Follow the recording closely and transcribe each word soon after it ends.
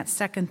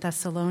2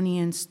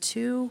 Thessalonians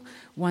 2,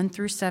 1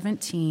 through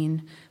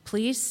 17.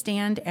 Please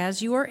stand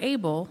as you are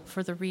able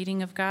for the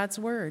reading of God's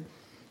word.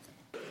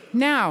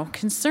 Now,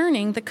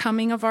 concerning the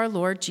coming of our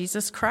Lord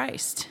Jesus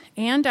Christ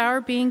and our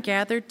being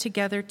gathered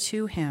together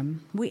to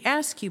him, we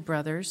ask you,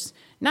 brothers,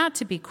 not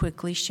to be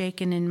quickly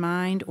shaken in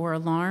mind or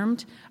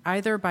alarmed,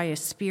 either by a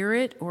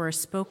spirit or a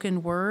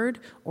spoken word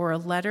or a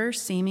letter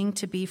seeming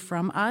to be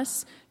from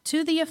us,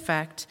 to the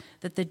effect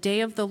that the day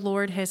of the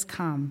Lord has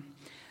come.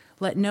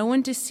 Let no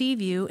one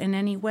deceive you in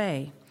any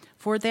way,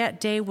 for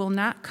that day will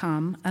not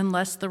come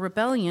unless the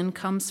rebellion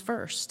comes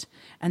first,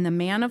 and the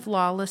man of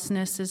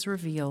lawlessness is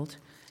revealed,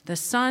 the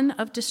son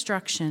of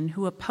destruction,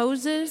 who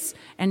opposes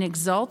and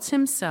exalts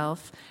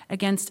himself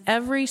against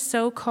every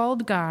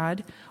so-called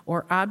God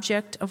or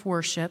object of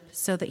worship,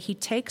 so that he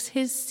takes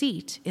his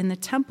seat in the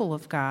temple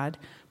of God,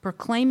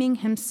 proclaiming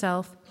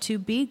himself to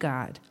be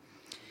God.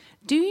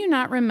 Do you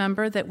not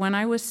remember that when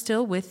I was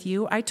still with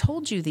you, I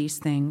told you these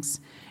things?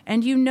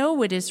 And you know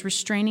what is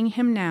restraining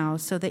him now,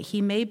 so that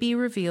he may be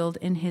revealed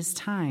in his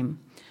time.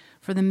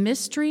 For the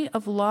mystery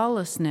of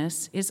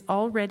lawlessness is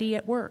already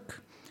at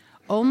work.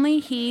 Only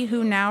he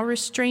who now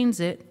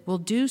restrains it will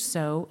do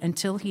so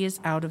until he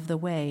is out of the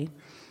way.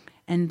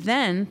 And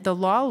then the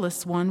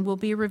lawless one will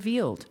be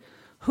revealed,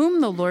 whom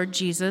the Lord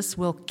Jesus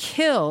will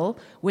kill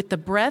with the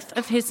breath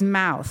of his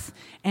mouth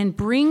and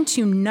bring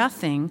to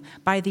nothing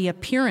by the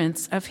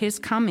appearance of his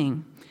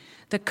coming.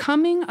 The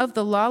coming of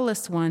the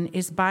lawless one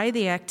is by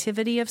the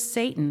activity of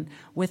Satan,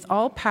 with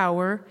all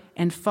power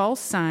and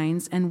false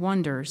signs and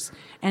wonders,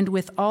 and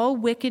with all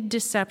wicked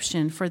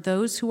deception for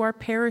those who are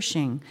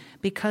perishing,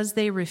 because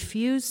they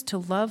refuse to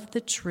love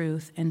the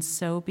truth and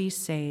so be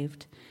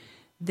saved.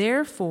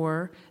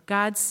 Therefore,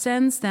 God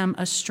sends them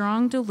a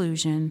strong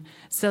delusion,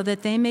 so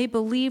that they may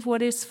believe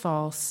what is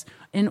false,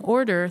 in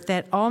order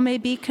that all may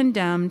be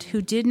condemned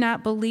who did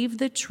not believe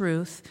the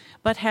truth,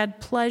 but had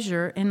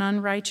pleasure in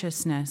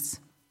unrighteousness.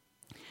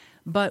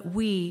 But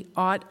we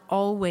ought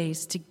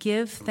always to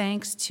give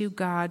thanks to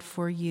God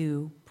for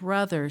you,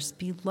 brothers,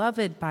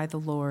 beloved by the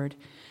Lord,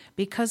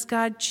 because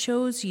God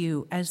chose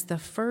you as the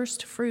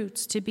first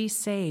fruits to be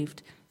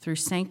saved through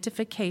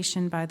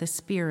sanctification by the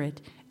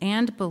Spirit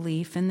and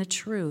belief in the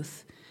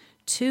truth.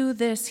 To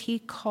this he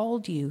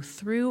called you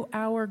through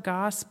our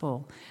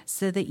gospel,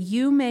 so that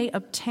you may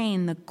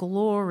obtain the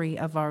glory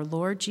of our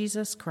Lord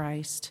Jesus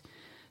Christ.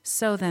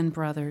 So then,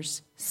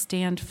 brothers,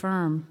 stand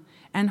firm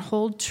and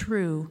hold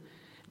true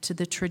to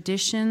the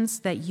traditions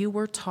that you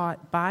were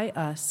taught by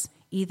us,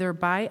 either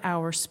by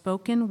our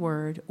spoken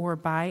word or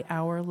by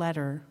our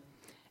letter.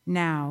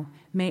 Now,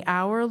 may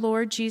our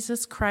Lord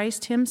Jesus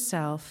Christ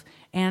himself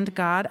and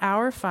God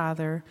our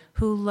Father,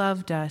 who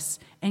loved us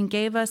and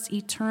gave us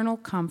eternal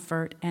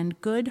comfort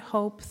and good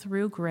hope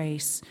through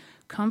grace,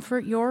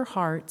 comfort your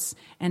hearts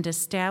and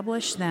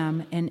establish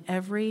them in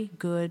every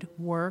good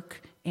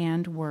work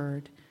and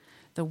word.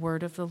 The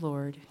word of the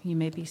Lord. You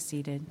may be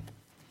seated.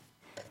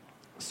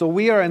 So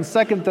we are in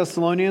 2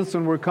 Thessalonians,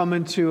 and we're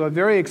coming to a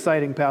very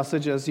exciting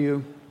passage, as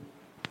you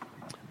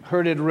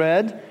heard it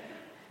read.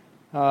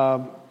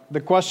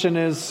 The question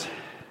is,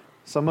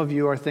 some of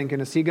you are thinking,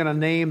 is he going to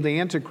name the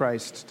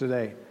Antichrist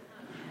today?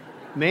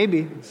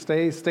 Maybe.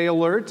 Stay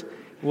alert.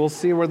 We'll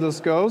see where this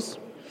goes.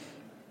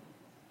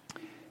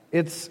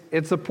 It's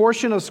a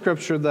portion of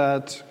Scripture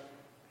that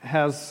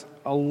has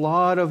a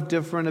lot of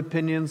different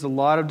opinions, a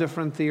lot of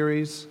different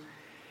theories.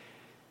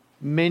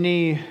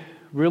 Many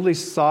really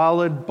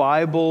solid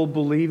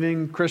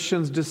Bible-believing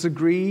Christians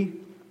disagree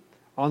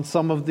on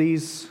some of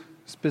these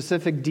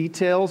specific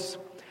details.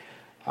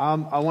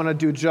 I want to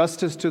do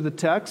justice to the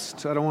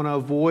text. I don't want to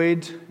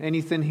avoid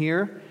anything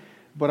here,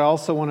 but I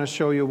also want to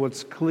show you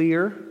what's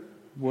clear,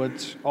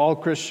 what all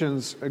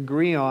Christians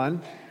agree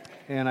on,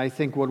 and I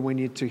think what we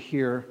need to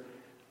hear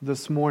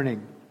this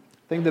morning.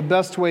 I think the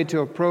best way to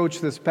approach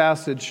this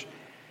passage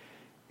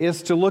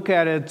is to look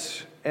at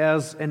it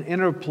as an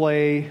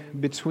interplay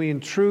between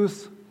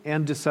truth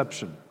and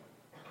deception,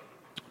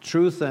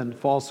 truth and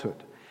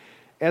falsehood.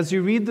 As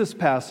you read this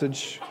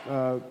passage,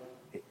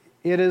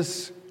 it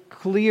is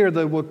clear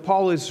that what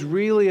Paul is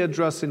really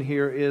addressing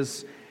here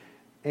is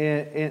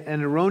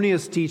an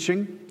erroneous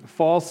teaching,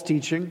 false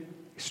teaching.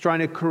 He's trying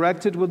to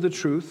correct it with the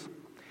truth.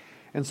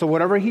 And so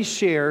whatever he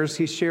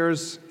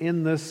shares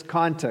in this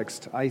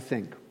context, I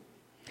think.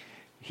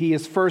 He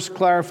is first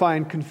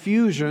clarifying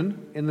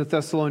confusion in the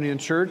Thessalonian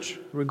church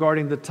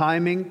regarding the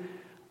timing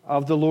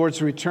of the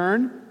Lord's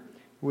return,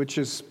 which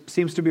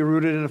seems to be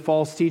rooted in a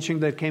false teaching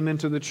that came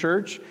into the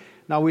church.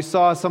 Now, we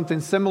saw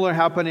something similar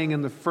happening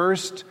in the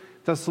first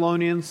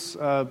Thessalonians.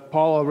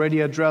 Paul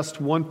already addressed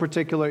one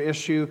particular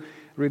issue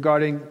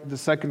regarding the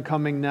second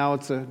coming. Now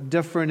it's a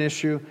different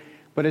issue,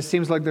 but it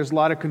seems like there's a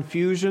lot of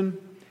confusion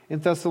in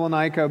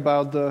Thessalonica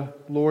about the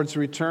Lord's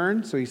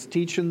return, so he's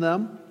teaching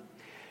them.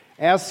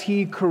 As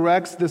he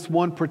corrects this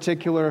one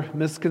particular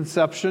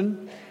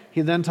misconception,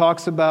 he then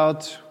talks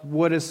about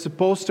what is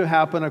supposed to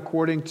happen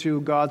according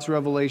to God's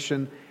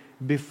revelation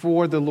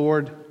before the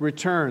Lord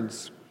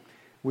returns.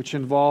 which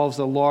involves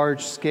a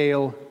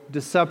large-scale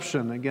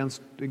deception.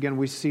 Again,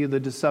 we see the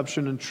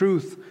deception and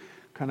truth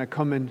kind of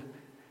coming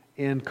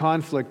in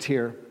conflict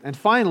here. And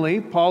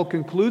finally, Paul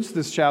concludes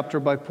this chapter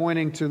by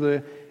pointing to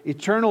the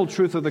eternal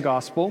truth of the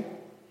gospel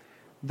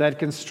that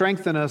can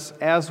strengthen us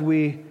as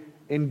we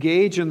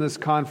engage in this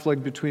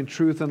conflict between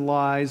truth and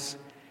lies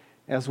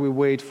as we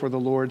wait for the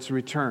Lord's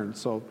return.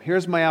 So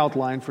here's my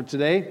outline for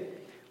today.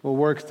 We'll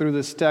work through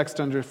this text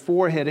under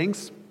 4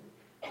 headings,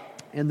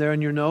 and they're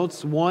in your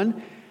notes.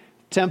 1,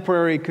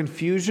 temporary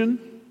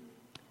confusion.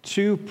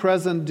 2,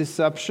 present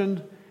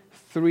deception.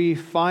 3,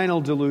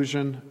 final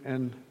delusion.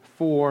 And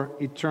 4,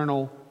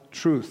 eternal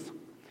truth.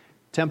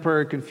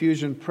 Temporary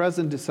confusion,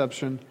 present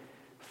deception,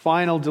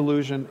 final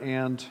delusion,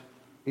 and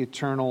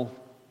eternal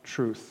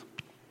truth.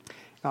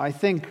 Now, I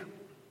think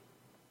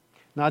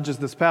not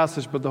just this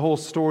passage, but the whole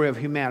story of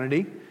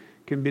humanity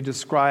can be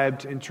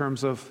described in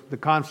terms of the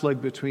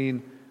conflict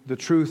between the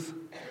truth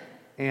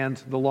and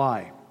the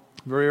lie.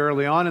 Very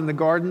early on in the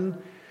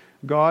garden,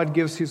 God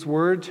gives His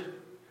word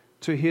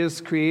to His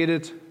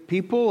created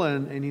people,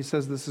 and He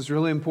says, this is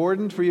really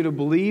important for you to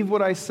believe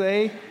what I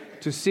say,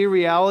 to see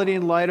reality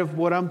in light of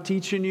what I'm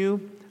teaching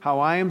you, how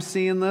I am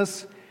seeing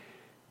this.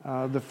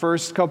 The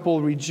first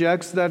couple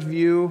rejects that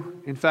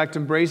view, in fact,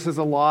 embraces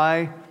a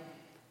lie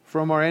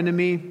from our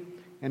enemy,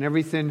 and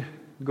everything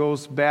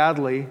goes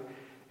badly.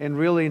 And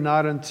really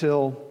not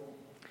until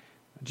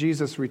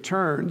Jesus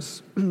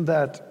returns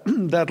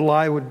that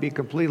lie would be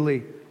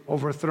completely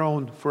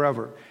overthrown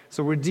forever.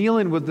 So we're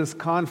dealing with this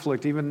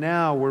conflict. Even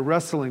now, we're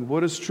wrestling.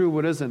 What is true,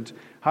 what isn't?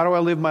 How do I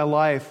live my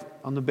life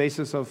on the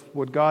basis of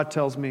what God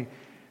tells me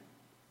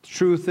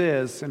truth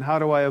is, and how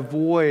do I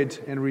avoid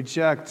and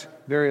reject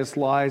various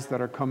lies that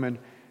are coming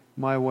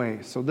my way?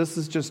 So this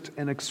is just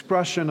an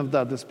expression of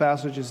that. This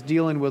passage is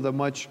dealing with a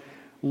much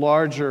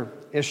larger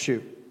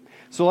issue.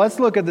 So let's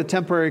look at the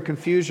temporary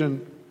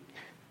confusion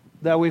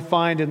that we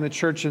find in the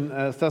church in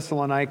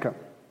Thessalonica.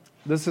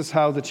 This is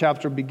how the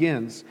chapter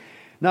begins.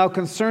 Now,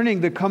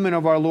 concerning the coming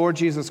of our Lord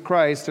Jesus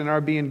Christ and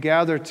our being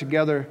gathered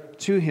together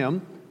to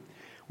Him,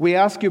 we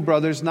ask you,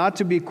 brothers, not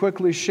to be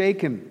quickly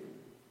shaken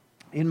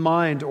in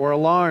mind or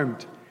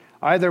alarmed,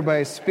 either by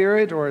a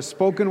spirit or a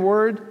spoken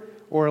word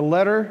or a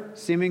letter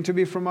seeming to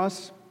be from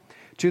us,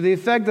 to the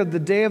effect that the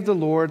day of the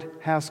Lord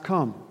has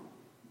come.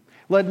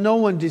 Let no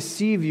one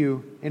deceive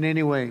you in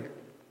any way.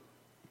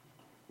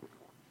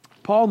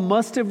 Paul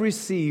must have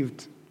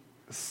received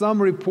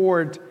some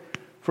report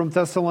from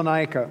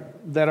Thessalonica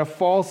that a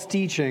false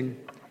teaching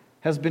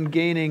has been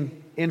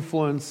gaining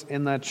influence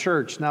in that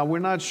church. Now, we're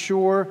not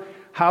sure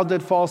how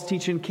that false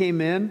teaching came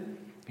in.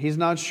 He's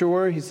not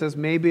sure. He says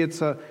maybe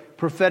it's a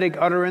prophetic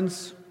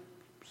utterance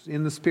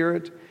in the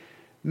Spirit.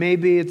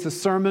 Maybe it's a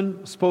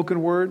sermon,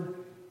 spoken word.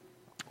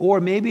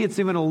 Or maybe it's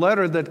even a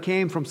letter that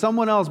came from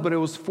someone else, but it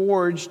was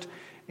forged,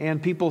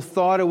 and people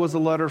thought it was a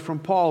letter from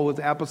Paul with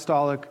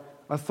apostolic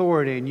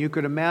authority. And you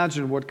could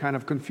imagine what kind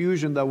of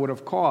confusion that would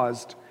have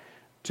caused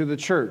to the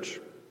church.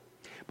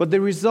 But the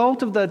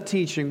result of that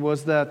teaching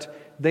was that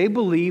they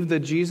believed that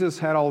Jesus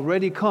had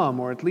already come,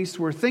 or at least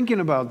were thinking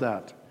about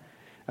that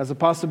as a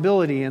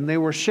possibility, and they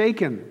were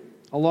shaken,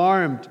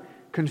 alarmed,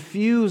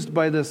 confused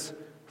by this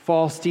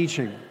false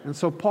teaching. And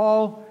so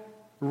Paul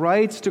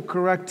writes to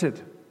correct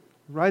it,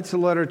 writes a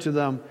letter to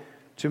them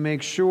to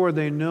make sure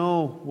they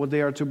know what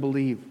they are to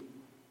believe.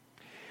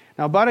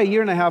 Now, about a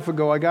year and a half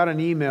ago, I got an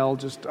email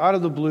just out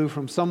of the blue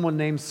from someone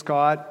named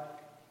Scott,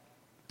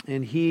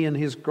 and he and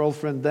his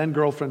then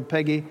girlfriend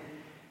Peggy,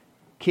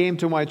 came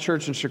to my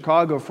church in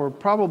Chicago for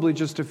probably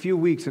just a few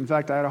weeks. In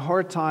fact, I had a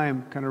hard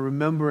time kind of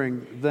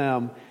remembering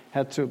them.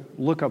 Had to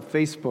look up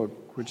Facebook,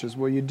 which is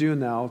what you do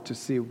now, to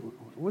see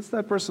what's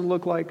that person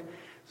look like.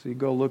 So you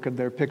go look at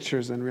their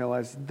pictures and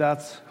realize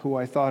that's who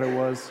I thought it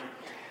was.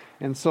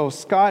 And so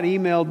Scott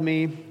emailed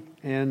me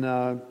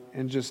and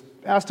just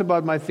asked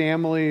about my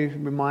family,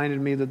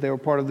 reminded me that they were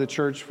part of the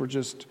church for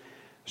just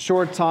a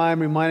short time,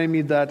 reminded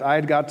me that I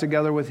had got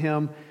together with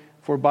him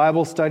for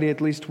Bible study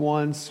at least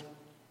once.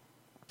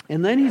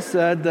 And then he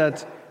said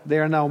that they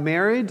are now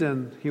married,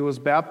 and he was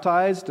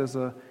baptized as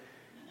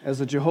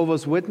a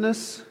Jehovah's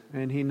Witness,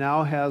 and he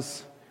now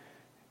has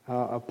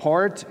a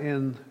part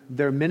in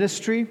their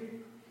ministry,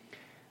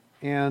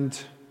 and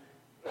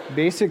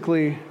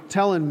basically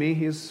telling me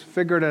he's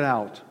figured it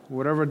out.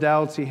 Whatever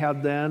doubts he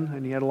had then,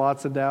 and he had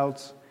lots of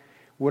doubts,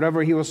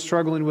 whatever he was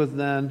struggling with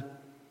then,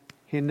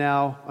 he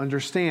now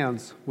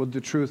understands what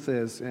the truth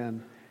is.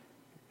 And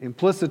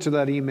implicit to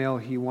that email,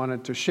 he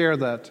wanted to share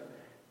that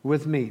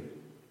with me.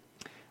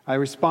 I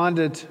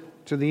responded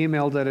to the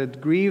email that it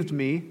grieved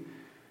me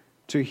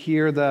to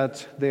hear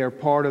that they are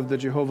part of the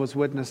Jehovah's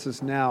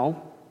Witnesses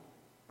now,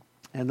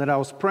 and that I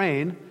was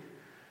praying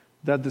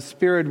that the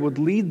Spirit would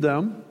lead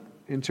them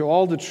into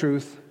all the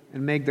truth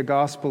and make the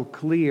gospel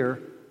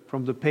clear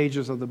from the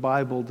pages of the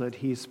Bible that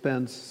he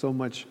spends so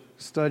much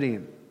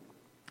studying.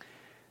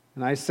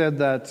 And I said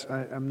that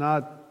I'm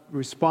not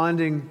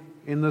responding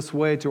in this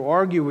way to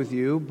argue with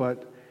you,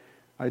 but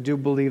I do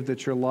believe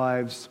that your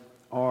lives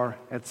are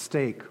at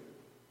stake.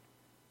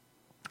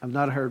 I've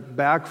not heard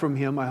back from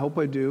him. I hope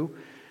I do.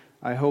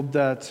 I hope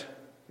that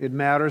it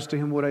matters to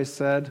him what I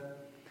said,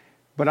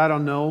 but I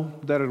don't know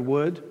that it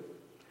would.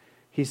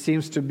 He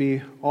seems to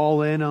be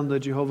all in on the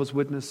Jehovah's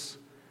Witness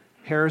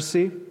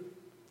heresy,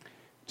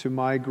 to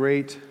my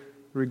great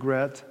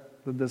regret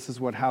that this is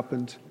what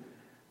happened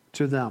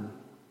to them.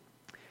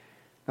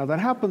 Now that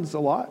happens a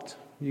lot.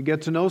 You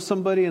get to know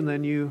somebody and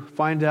then you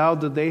find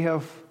out that they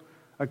have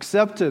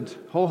accepted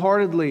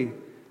wholeheartedly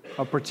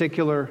a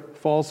particular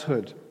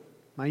falsehood.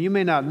 Now you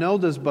may not know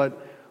this,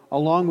 but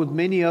along with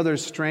many other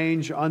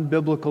strange,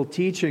 unbiblical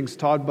teachings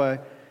taught by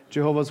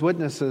Jehovah's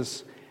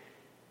Witnesses,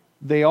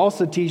 they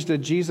also teach that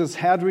Jesus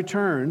had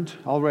returned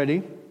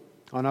already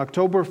on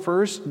October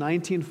 1st,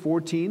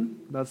 1914.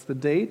 That's the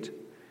date.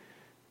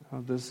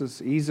 This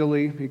is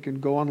easily, you can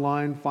go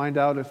online, find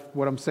out if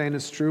what I'm saying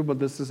is true, but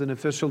this is an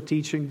official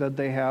teaching that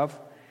they have,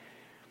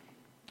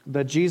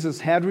 that Jesus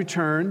had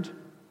returned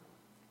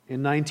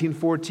in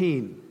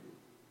 1914.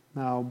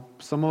 Now,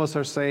 some of us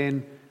are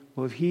saying,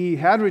 well, if he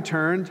had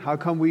returned, how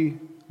come we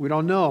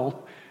don't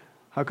know?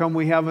 How come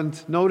we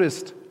haven't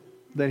noticed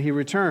that he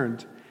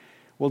returned?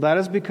 Well, that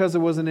is because it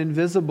was an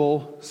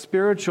invisible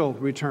spiritual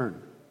return.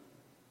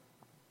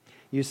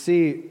 You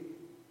see,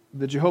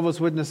 the Jehovah's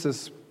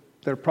Witnesses,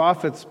 their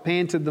prophets,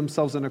 painted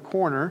themselves in a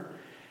corner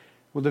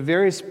with a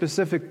very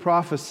specific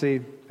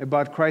prophecy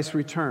about Christ's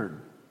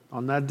return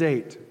on that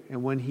date.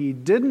 And when he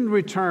didn't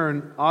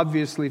return,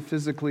 obviously,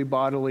 physically,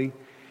 bodily,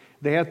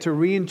 they had to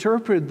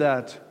reinterpret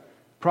that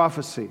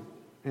prophecy.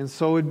 And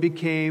so it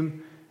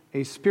became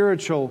a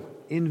spiritual,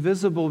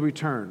 invisible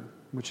return,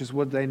 which is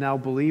what they now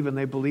believe. And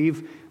they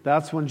believe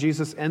that's when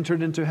Jesus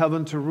entered into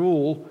heaven to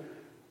rule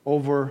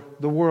over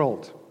the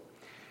world.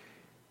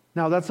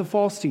 Now, that's a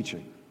false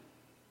teaching.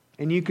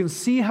 And you can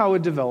see how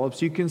it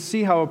develops. You can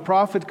see how a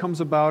prophet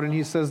comes about and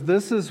he says,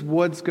 this is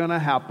what's going to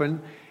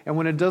happen. And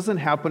when it doesn't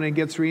happen, it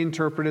gets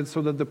reinterpreted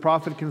so that the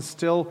prophet can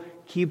still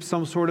keep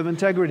some sort of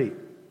integrity.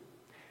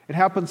 It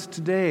happens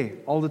today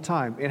all the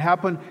time. It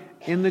happened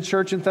in the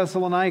church in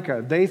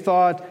Thessalonica. They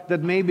thought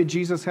that maybe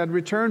Jesus had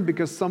returned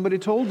because somebody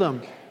told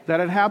them that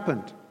it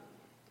happened.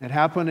 It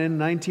happened in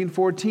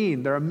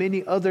 1914. There are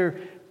many other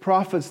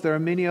prophets, there are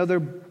many other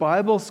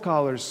Bible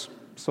scholars,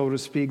 so to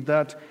speak,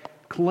 that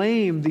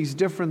claim these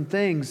different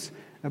things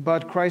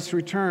about Christ's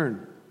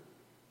return.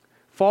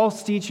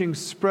 False teachings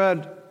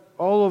spread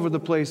all over the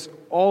place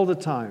all the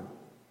time.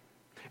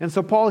 And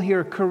so Paul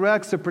here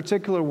corrects a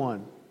particular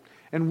one.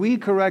 And we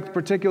correct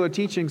particular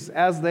teachings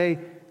as they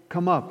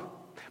come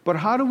up. But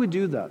how do we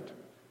do that?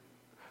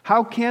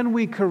 How can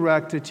we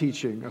correct a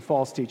teaching, a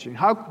false teaching?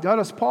 How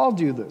does Paul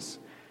do this?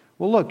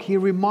 Well, look, he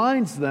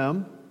reminds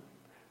them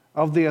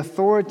of the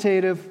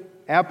authoritative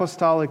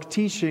apostolic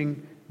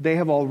teaching they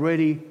have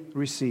already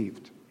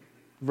received.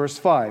 Verse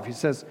 5, he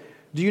says,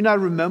 do you not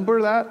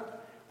remember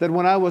that? That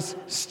when I was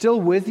still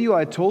with you,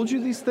 I told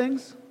you these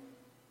things?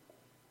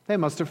 They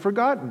must have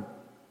forgotten.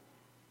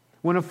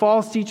 When a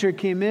false teacher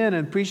came in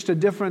and preached a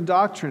different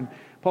doctrine,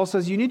 Paul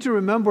says, you need to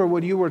remember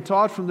what you were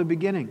taught from the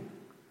beginning,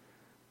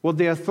 what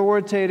the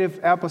authoritative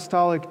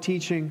apostolic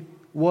teaching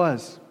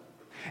was.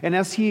 And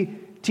as he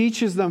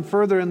teaches them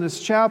further in this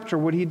chapter,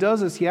 what he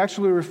does is he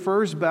actually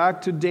refers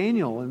back to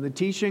Daniel and the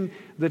teaching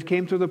that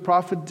came through the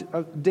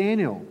prophet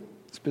Daniel,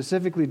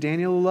 specifically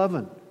Daniel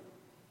 11.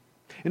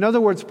 In other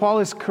words, Paul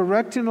is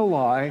correcting a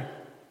lie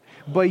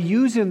by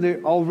using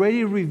the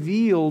already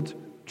revealed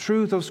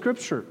truth of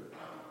Scripture.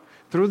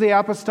 Through the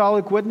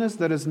apostolic witness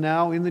that is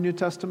now in the New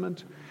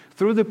Testament,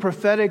 through the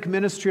prophetic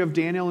ministry of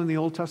Daniel in the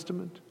Old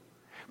Testament,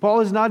 Paul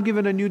is not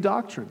given a new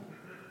doctrine.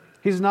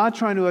 He's not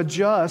trying to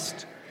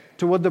adjust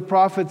to what the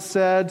prophets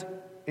said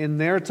in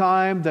their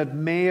time that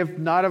may have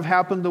not have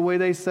happened the way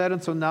they said,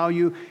 and so now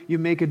you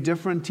make a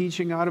different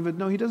teaching out of it.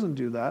 No, he doesn't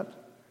do that.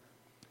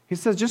 He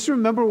says, just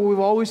remember what we've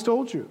always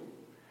told you.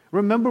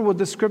 Remember what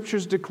the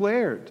Scriptures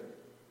declared.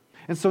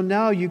 And so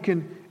now you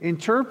can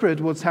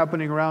interpret what's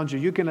happening around you.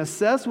 You can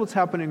assess what's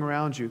happening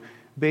around you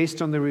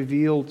based on the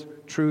revealed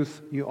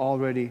truth you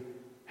already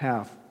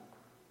have.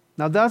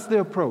 Now that's the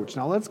approach.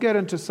 Now let's get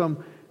into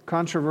some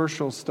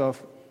controversial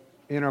stuff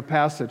in our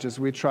passage as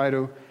we try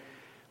to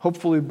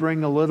hopefully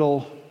bring a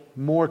little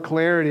more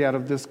clarity out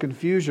of this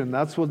confusion.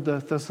 That's what the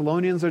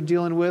Thessalonians are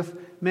dealing with.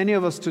 Many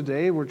of us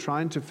today, we're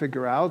trying to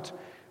figure out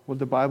what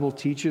the Bible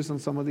teaches on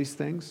some of these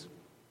things.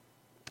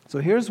 So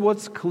here's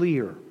what's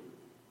clear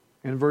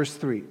in verse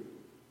 3.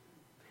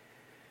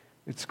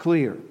 It's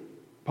clear.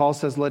 Paul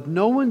says, let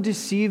no one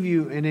deceive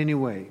you in any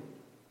way.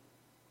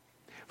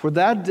 For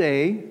that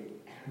day,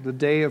 the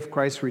day of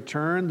Christ's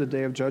return, the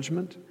day of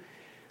judgment,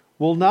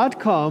 will not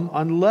come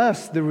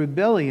unless the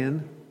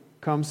rebellion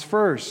comes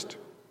first,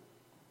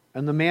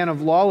 and the man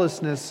of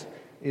lawlessness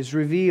is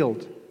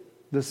revealed,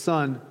 the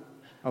son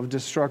of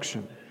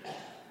destruction.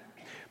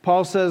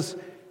 Paul says,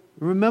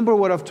 remember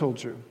what I've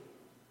told you.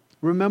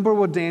 Remember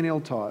what Daniel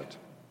taught.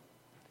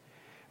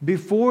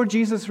 Before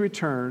Jesus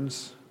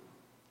returns,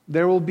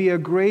 there will be a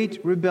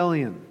great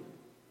rebellion,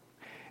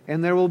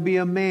 and there will be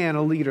a man,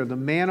 a leader, the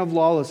man of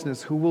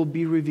lawlessness, who will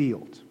be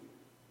revealed.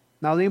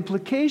 Now, the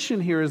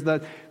implication here is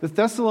that the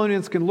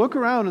Thessalonians can look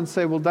around and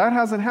say, well, that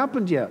hasn't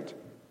happened yet.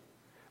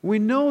 We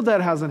know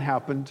that hasn't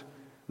happened.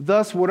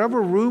 Thus,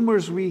 whatever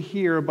rumors we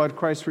hear about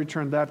Christ's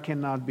return, that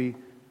cannot be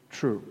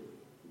true.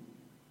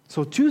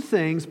 So 2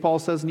 things, Paul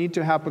says, need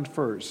to happen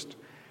first.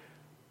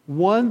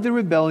 1, the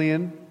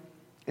rebellion,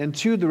 and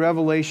 2, the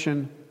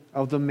revelation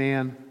of the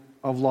man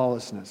of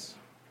lawlessness.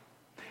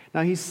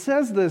 Now, he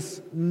says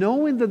this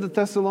knowing that the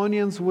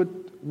Thessalonians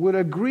would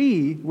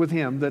agree with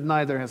him that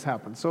neither has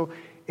happened. So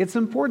it's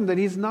important that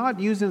he's not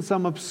using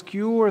some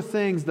obscure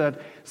things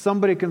that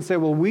somebody can say,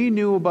 well, we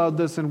knew about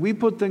this and we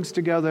put things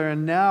together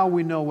and now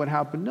we know what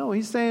happened. No,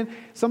 he's saying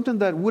something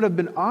that would have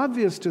been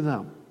obvious to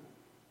them.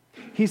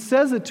 He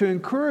says it to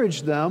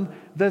encourage them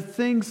that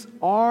things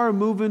are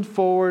moving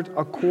forward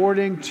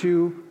according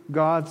to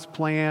God's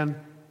plan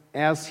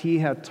as he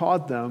had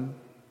taught them,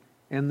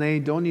 and they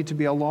don't need to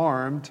be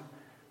alarmed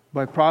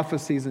by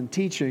prophecies and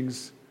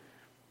teachings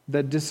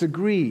that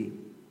disagree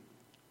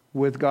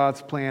with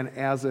God's plan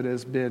as it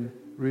has been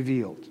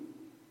revealed.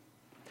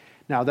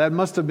 Now, that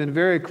must have been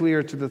very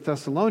clear to the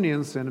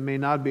Thessalonians, and it may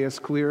not be as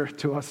clear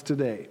to us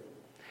today.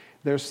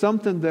 There's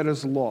something that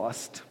is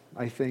lost,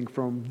 I think,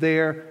 from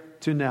there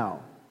to now.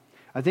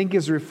 I think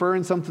he's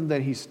referring something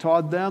that he's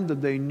taught them,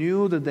 that they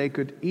knew, that they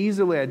could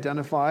easily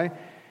identify.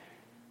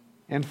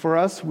 And for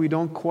us, we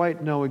don't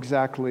quite know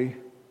exactly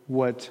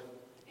what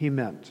he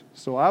meant.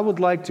 So I would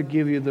like to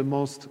give you the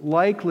most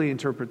likely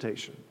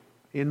interpretation,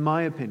 in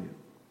my opinion.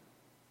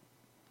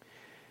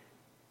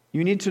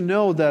 You need to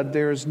know that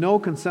there is no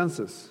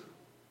consensus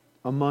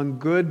among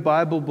good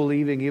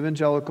Bible-believing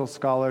evangelical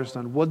scholars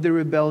on what the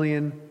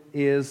rebellion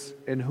is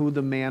and who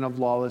the man of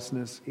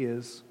lawlessness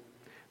is.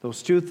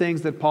 Those 2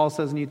 things that Paul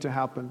says need to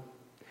happen.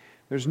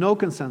 There's no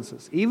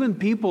consensus. Even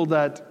people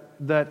that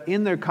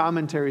in their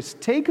commentaries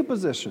take a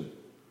position,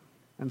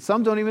 and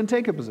some don't even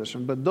take a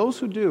position, but those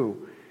who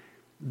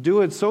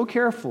do it so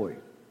carefully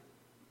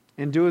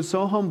and do it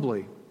so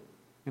humbly,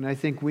 and I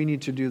think we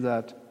need to do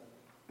that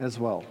as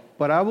well.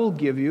 But I will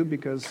give you,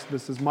 because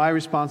this is my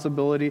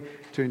responsibility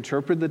to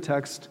interpret the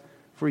text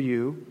for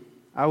you,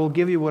 I will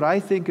give you what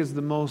I think is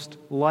the most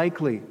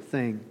likely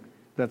thing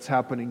that's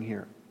happening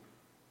here.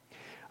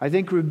 I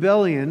think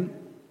rebellion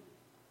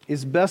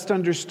is best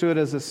understood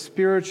as a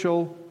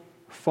spiritual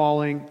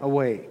falling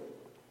away.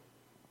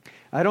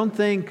 I don't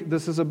think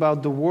this is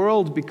about the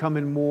world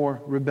becoming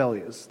more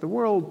rebellious. The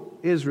world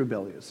is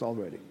rebellious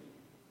already.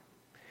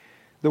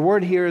 The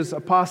word here is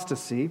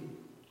apostasy,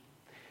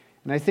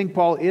 and I think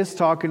Paul is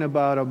talking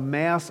about a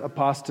mass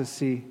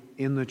apostasy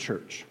in the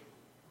church.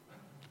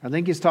 I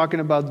think he's talking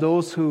about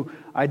those who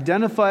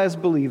identify as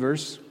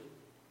believers,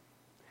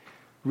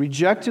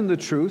 rejecting the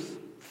truth,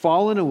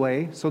 fallen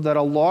away, so that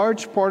a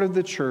large part of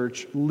the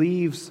church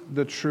leaves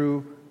the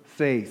true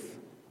faith.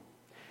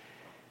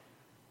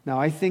 Now,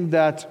 I think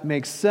that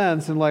makes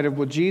sense in light of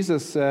what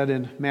Jesus said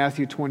in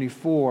Matthew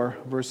 24,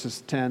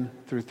 verses 10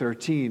 through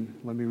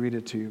 13. Let me read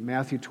it to you.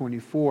 Matthew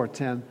 24,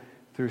 10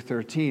 through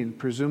 13.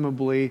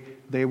 Presumably,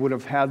 they would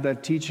have had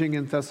that teaching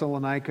in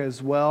Thessalonica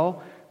as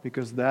well,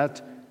 because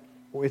that,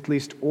 at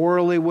least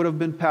orally, would have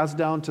been passed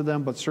down to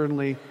them, but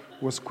certainly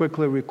was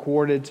quickly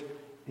recorded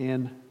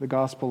in the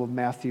Gospel of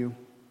Matthew.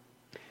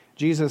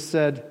 Jesus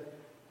said,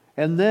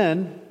 "And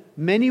then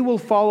many will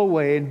fall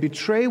away and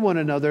betray one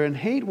another and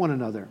hate one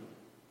another.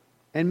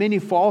 And many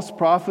false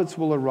prophets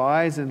will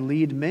arise and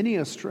lead many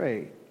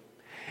astray.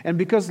 And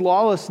because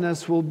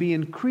lawlessness will be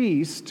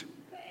increased,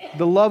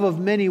 the love of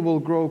many will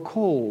grow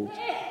cold.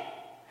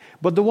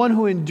 But the one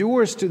who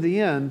endures to the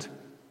end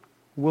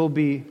will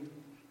be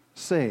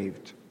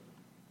saved."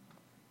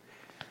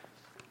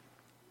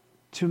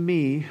 To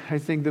me, I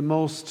think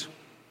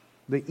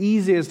the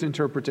easiest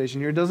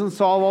interpretation here, doesn't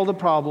solve all the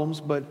problems,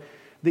 but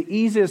the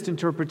easiest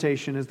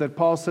interpretation is that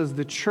Paul says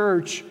the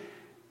church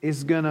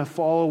is going to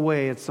fall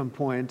away at some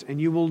point, and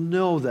you will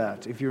know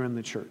that if you're in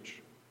the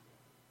church.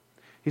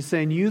 He's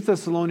saying you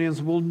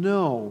Thessalonians will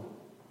know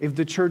if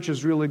the church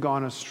has really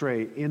gone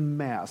astray in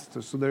mass.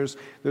 So there's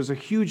a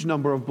huge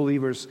number of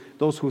believers.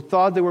 Those who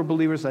thought they were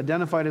believers,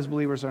 identified as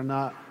believers, are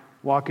not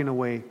walking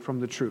away from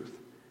the truth.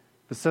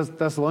 The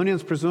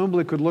Thessalonians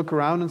presumably could look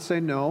around and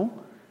say, no,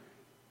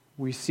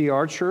 we see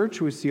our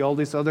church, we see all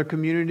these other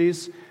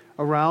communities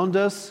around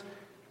us.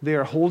 They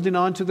are holding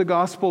on to the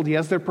gospel.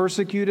 Yes, they're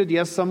persecuted.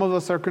 Yes, some of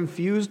us are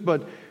confused,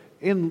 but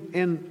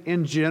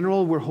in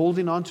general, we're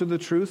holding on to the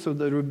truth, so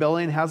the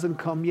rebellion hasn't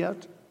come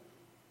yet.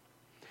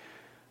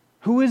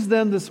 Who is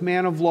then this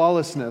man of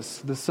lawlessness,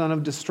 the son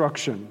of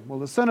destruction? Well,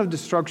 the son of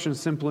destruction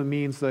simply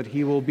means that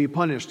he will be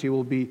punished, he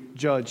will be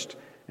judged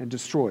and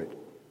destroyed.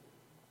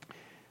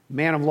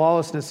 Man of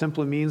lawlessness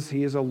simply means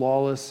he is a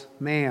lawless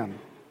man,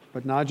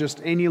 but not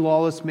just any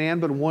lawless man,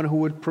 but one who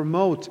would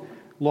promote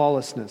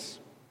lawlessness.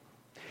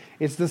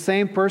 It's the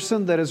same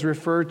person that is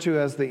referred to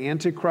as the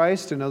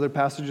Antichrist in other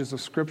passages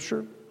of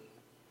Scripture.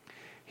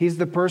 He's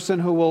the person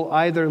who will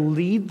either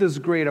lead this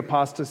great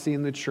apostasy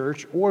in the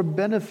church or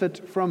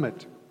benefit from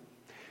it.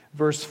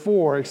 Verse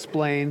 4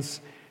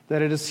 explains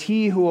that it is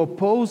he who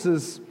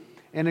opposes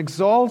and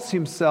exalts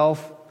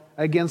himself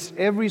against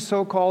every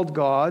so-called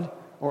God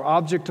or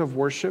object of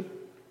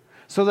worship,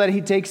 so that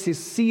he takes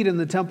his seat in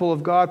the temple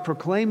of God,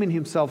 proclaiming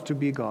himself to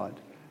be God.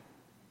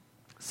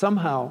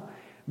 Somehow,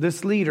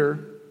 this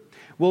leader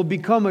will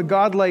become a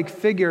godlike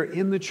figure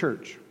in the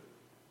church,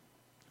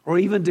 or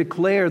even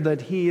declare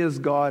that he is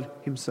God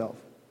himself.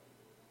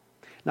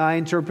 Now, I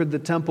interpret the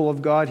temple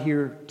of God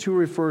here to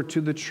refer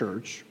to the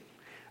church.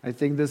 I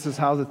think this is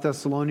how the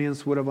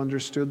Thessalonians would have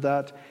understood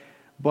that.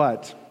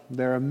 But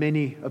there are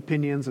many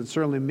opinions, and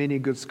certainly many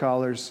good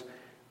scholars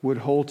would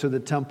hold to the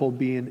temple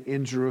being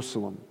in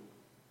Jerusalem.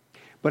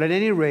 But at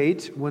any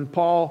rate, when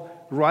Paul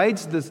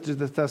writes this to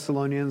the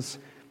Thessalonians,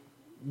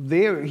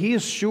 he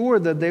is sure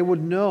that they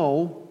would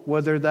know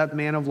whether that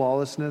man of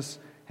lawlessness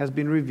has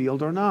been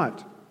revealed or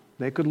not.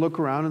 They could look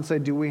around and say,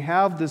 do we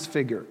have this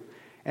figure?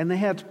 And they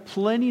had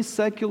plenty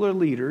secular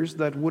leaders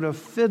that would have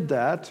fit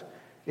that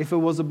if it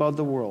was about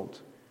the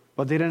world.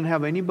 But they didn't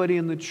have anybody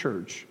in the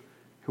church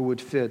who would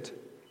fit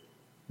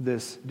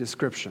this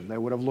description. They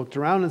would have looked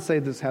around and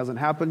said, this hasn't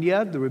happened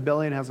yet, the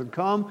rebellion hasn't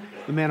come,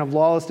 the man of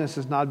lawlessness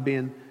has not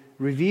been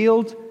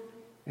revealed,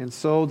 and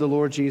so the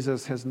Lord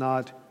Jesus has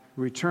not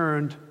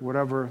returned,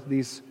 whatever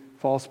these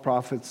false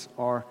prophets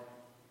are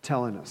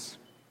telling us.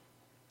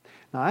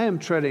 Now, I am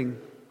treading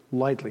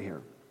lightly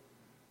here.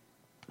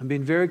 I'm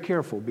being very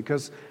careful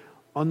because,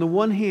 on the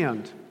one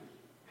hand,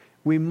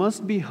 we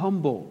must be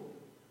humble,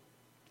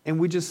 and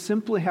we just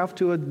simply have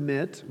to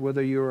admit,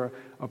 whether you're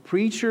a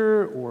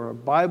preacher or a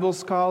Bible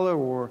scholar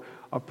or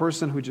a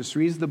person who just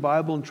reads the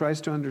Bible and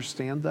tries to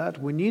understand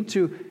that, we need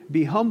to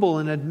be humble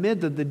and admit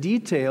that the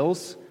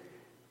details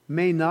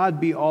may not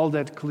be all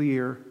that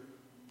clear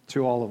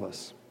to all of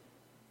us.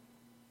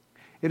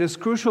 It is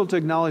crucial to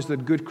acknowledge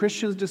that good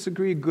Christians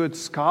disagree, good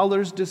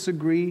scholars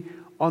disagree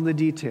on the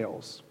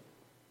details.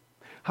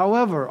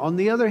 However, on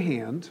the other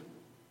hand,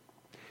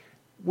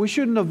 we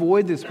shouldn't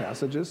avoid these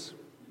passages.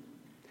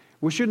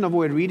 We shouldn't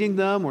avoid reading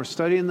them or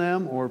studying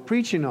them or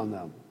preaching on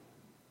them.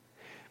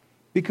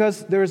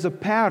 Because there is a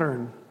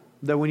pattern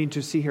that we need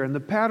to see here, and the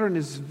pattern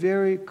is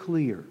very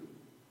clear.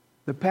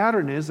 The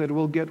pattern is that it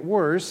will get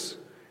worse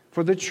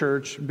for the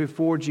church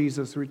before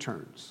Jesus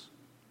returns.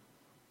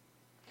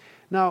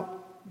 Now,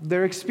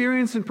 they're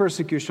experiencing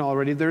persecution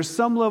already. There's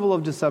some level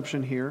of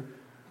deception here,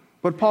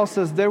 but Paul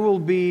says there will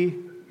be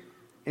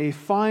a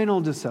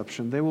final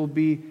deception. There will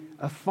be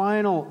a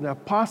final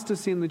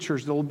apostasy in the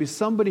church. There will be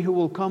somebody who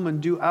will come and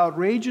do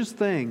outrageous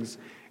things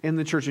in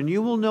the church, and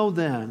you will know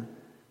then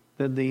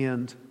that the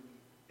end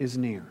is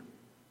near.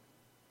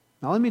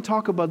 Now let me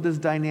talk about this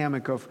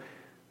dynamic of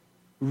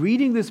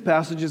reading these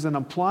passages and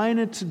applying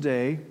it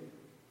today,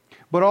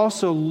 but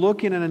also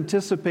looking and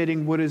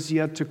anticipating what is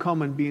yet to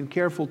come and being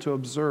careful to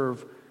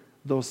observe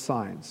those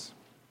signs.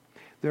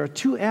 There are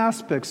two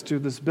aspects to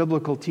this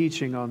biblical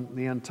teaching on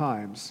the end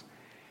times.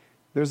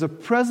 There's a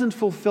present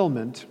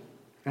fulfillment,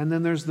 and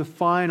then there's the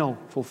final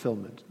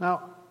fulfillment.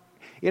 Now,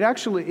 it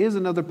actually is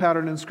another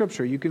pattern in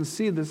Scripture. You can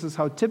see this is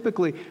how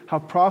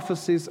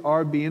prophecies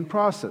are being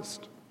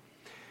processed.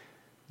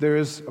 There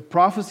is a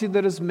prophecy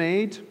that is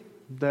made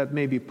that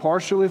may be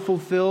partially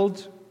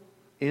fulfilled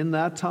in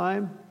that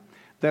time,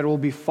 that will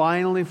be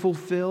finally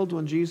fulfilled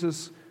when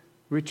Jesus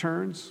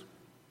returns.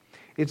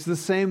 It's the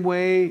same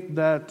way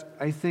that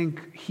I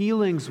think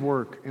healings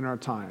work in our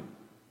time.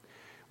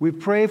 We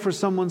pray for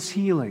someone's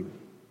healing,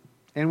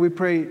 and we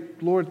pray,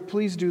 Lord,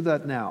 please do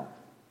that now.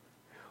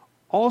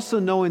 Also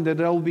knowing that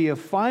there will be a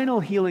final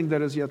healing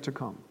that is yet to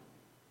come.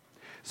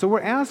 So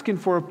we're asking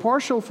for a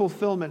partial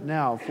fulfillment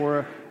now,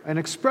 for an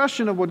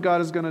expression of what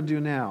God is going to do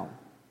now.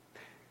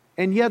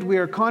 And yet we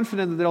are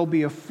confident that there will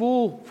be a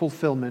full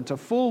fulfillment, a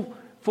full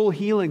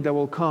healing that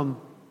will come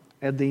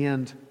at the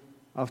end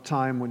of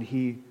time when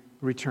He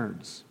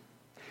returns.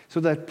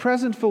 So that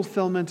present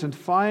fulfillment and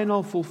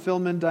final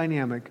fulfillment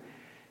dynamic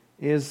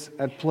is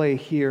at play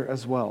here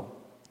as well.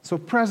 So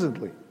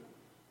presently,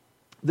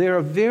 there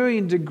are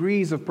varying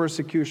degrees of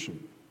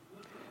persecution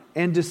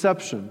and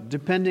deception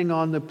depending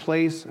on the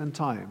place and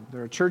time.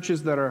 There are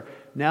churches that are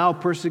now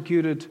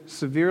persecuted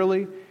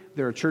severely.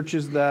 There are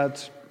churches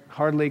that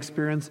hardly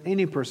experience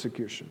any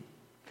persecution.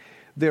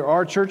 There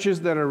are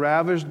churches that are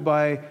ravaged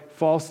by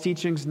false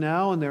teachings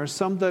now, and there are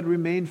some that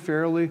remain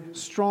fairly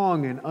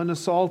strong and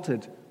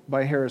unassaulted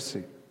by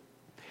heresy.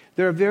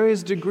 There are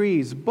various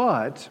degrees,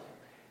 but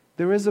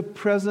there is a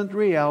present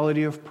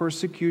reality of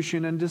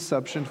persecution and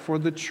deception for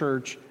the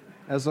church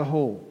as a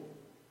whole.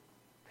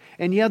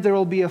 And yet there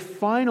will be a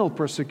final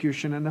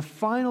persecution and a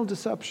final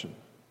deception.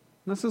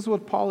 And this is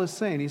what Paul is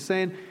saying. He's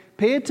saying,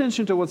 pay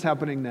attention to what's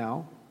happening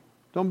now.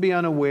 Don't be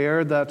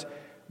unaware that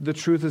the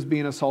truth is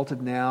being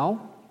assaulted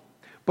now.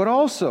 But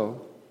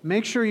also,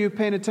 make sure you're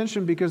paying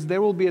attention, because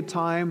there will be a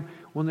time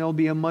when there will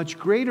be a much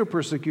greater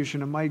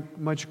persecution, a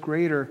much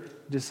greater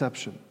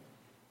deception.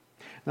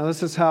 Now,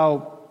 this is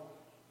how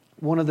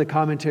one of the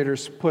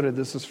commentators put it.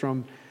 This is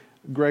from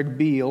Greg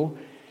Beale.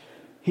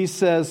 He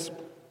says,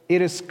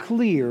 it is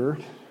clear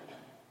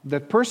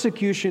that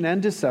persecution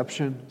and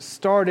deception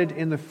started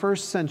in the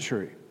first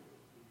century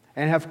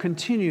and have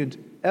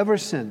continued ever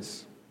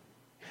since.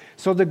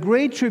 So the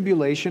Great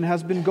Tribulation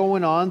has been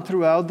going on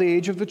throughout the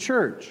age of the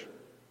church.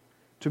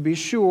 To be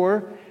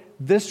sure,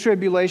 this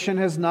tribulation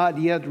has not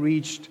yet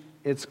reached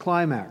its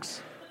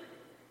climax.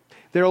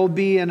 There will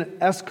be an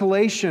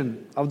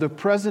escalation of the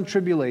present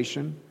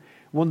tribulation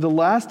when the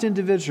last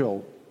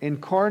individual,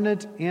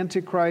 incarnate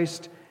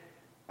Antichrist,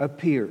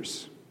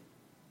 appears.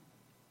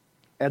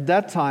 At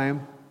that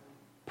time,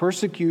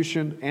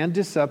 persecution and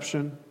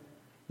deception,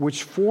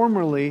 which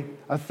formerly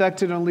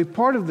affected only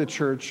part of the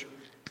church,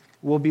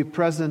 will be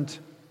present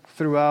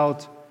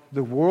throughout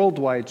the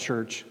worldwide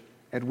church,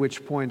 at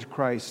which point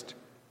Christ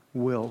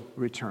will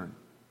return.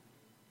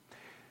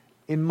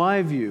 In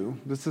my view,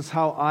 this is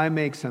how I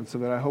make sense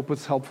of it. I hope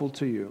it's helpful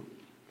to you.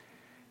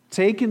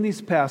 Taking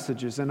these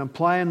passages and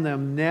applying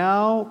them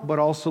now, but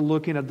also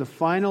looking at the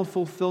final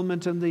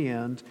fulfillment in the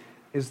end,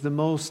 is the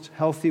most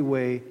healthy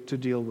way to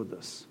deal with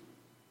this.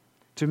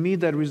 To me,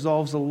 that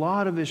resolves a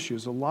lot of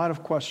issues, a lot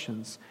of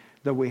questions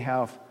that we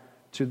have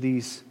to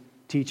these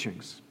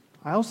teachings.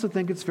 I also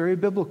think it's very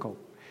biblical.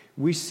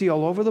 We see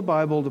all over the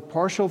Bible the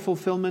partial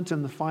fulfillment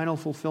and the final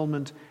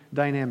fulfillment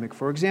dynamic.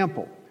 For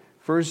example,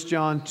 1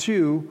 John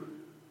 2,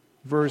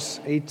 verse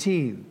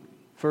 18.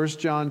 1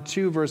 John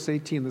 2, verse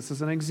 18. This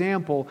is an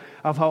example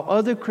of how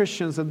other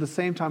Christians at the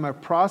same time are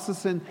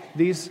processing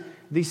these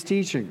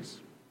teachings.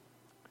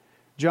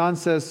 John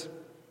says,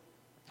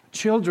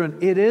 "Children,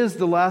 it is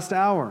the last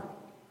hour.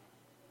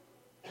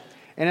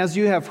 And as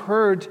you have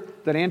heard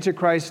that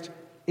Antichrist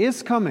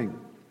is coming,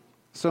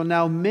 so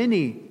now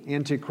many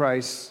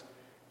Antichrists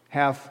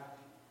have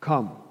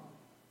come.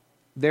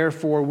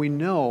 Therefore, we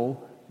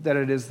know that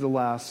it is the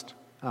last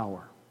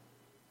hour."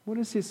 What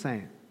is he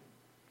saying?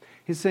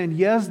 He's saying,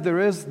 yes, there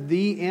is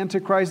the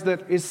Antichrist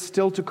that is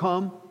still to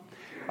come,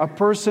 a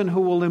person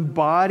who will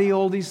embody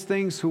all these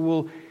things, who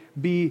will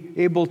be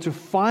able to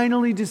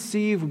finally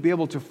deceive, will be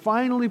able to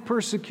finally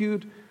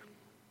persecute,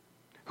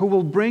 who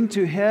will bring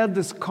to head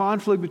this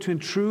conflict between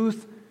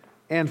truth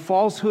and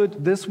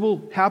falsehood. This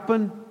will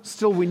happen.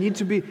 Still, we need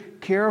to be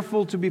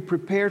careful, to be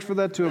prepared for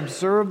that, to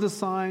observe the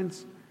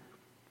signs.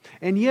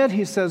 And yet,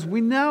 he says,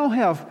 we now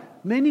have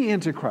many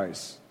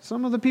antichrists.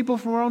 Some of the people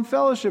from our own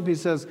fellowship, he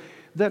says,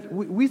 that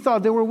we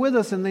thought they were with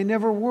us and they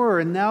never were.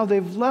 And now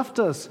they've left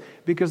us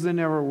because they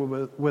never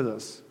were with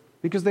us.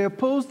 Because they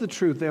oppose the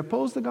truth. They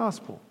oppose the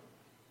gospel.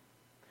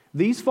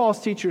 These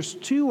false teachers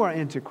too are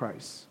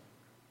antichrists.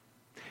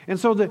 And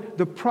so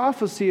the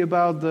prophecy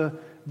about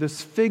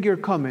this figure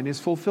coming is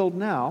fulfilled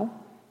now,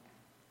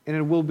 and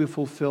it will be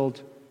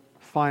fulfilled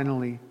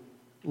finally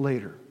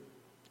later.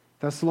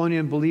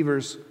 Thessalonian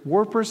believers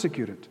were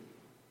persecuted.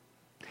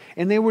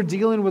 And they were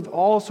dealing with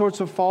all sorts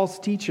of false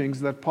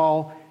teachings that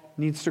Paul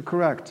needs to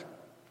correct.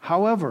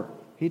 However,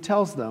 he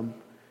tells them,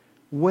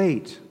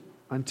 wait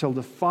until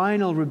the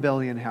final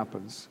rebellion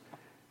happens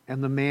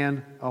and the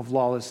man of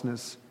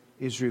lawlessness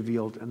is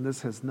revealed. And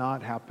this has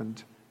not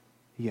happened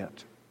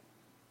yet.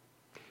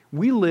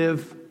 We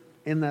live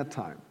in that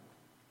time.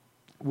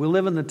 We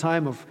live in the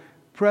time of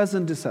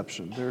present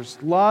deception.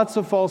 There's lots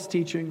of false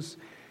teachings.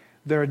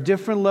 There are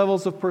different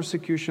levels of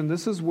persecution.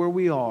 This is where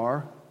we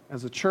are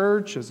as a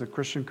church, as a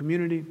Christian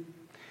community.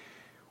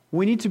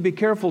 We need to be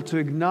careful to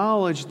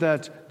acknowledge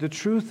that the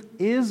truth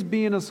is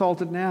being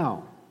assaulted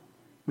now.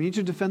 We need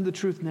to defend the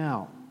truth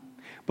now.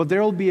 But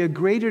there will be a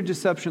greater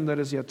deception that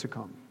is yet to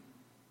come.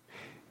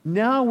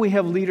 Now we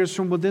have leaders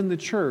from within the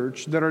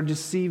church that are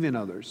deceiving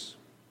others.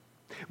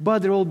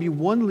 But there will be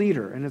one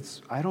leader, and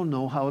I don't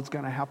know how it's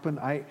going to happen.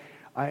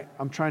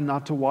 I'm trying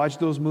not to watch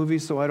those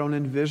movies so I don't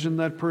envision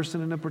that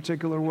person in a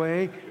particular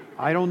way.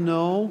 I don't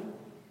know.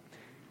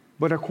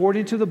 But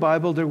according to the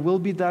Bible, there will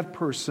be that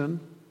person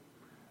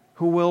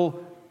who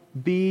will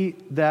be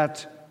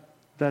that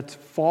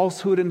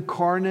falsehood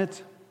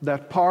incarnate,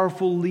 that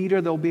powerful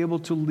leader that will be able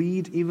to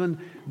lead even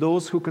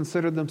those who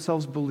consider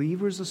themselves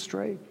believers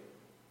astray.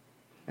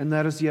 And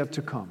that is yet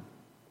to come.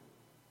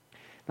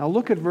 Now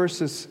look at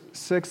verses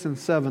 6 and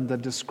 7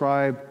 that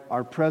describe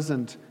our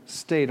present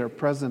state, our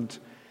present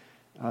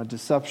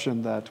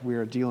deception that we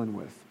are dealing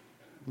with.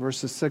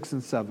 Verses 6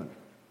 and 7.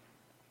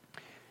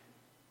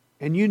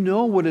 And you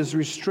know what is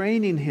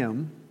restraining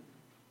him,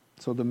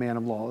 so the man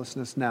of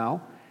lawlessness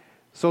now,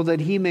 so that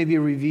he may be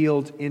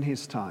revealed in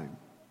his time.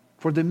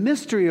 For the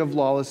mystery of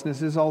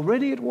lawlessness is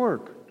already at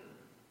work.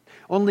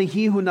 Only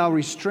he who now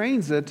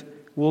restrains it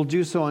will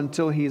do so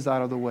until he is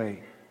out of the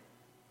way.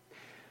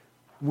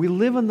 We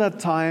live in that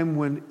time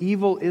when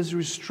evil is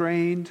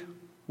restrained,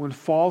 when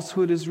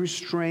falsehood is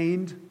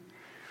restrained,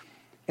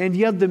 and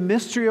yet the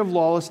mystery of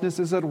lawlessness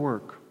is at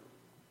work.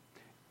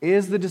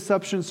 Is the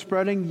deception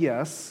spreading?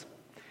 Yes.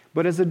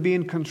 But is it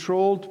being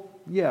controlled?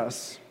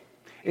 Yes.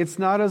 It's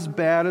not as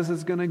bad as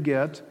it's going to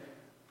get,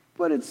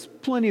 but it's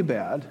plenty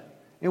bad.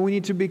 And we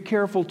need to be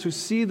careful to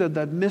see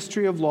that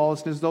mystery of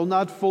lawlessness, though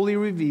not fully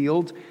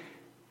revealed,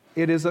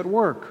 it is at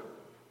work.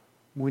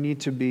 We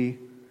need to be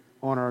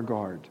on our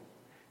guard.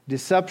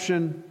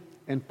 Deception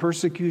and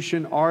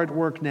persecution are at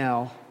work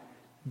now,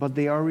 but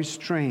they are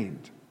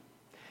restrained.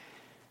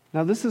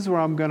 Now, this is where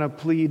I'm going to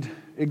plead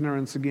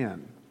ignorance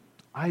again.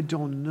 I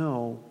don't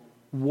know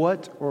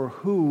what or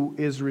who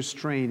is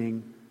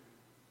restraining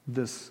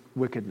this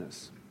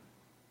wickedness.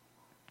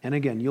 And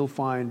again, you'll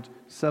find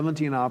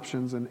 17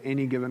 options in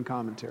any given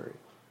commentary.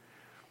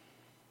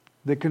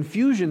 The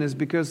confusion is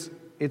because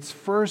it's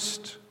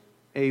first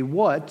a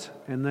what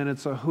and then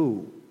it's a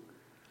who.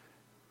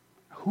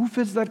 Who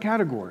fits that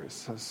category?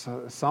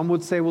 Some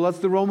would say, well, that's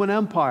the Roman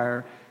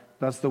Empire,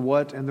 that's the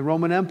what, and the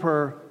Roman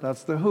Emperor,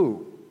 that's the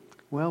who.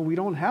 Well, we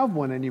don't have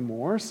one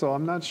anymore, so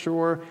I'm not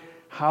sure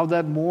how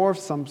that morphs.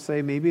 Some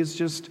say maybe it's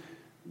just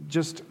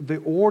the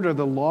order,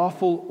 the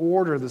lawful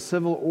order, the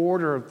civil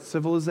order of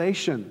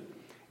civilization,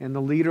 and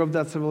the leader of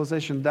that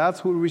civilization. That's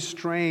who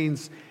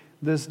restrains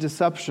this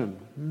deception.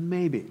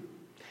 Maybe.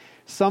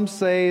 Some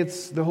say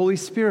it's the Holy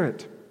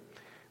Spirit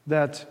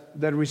that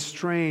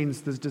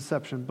restrains this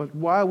deception. But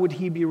why would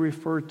he be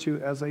referred to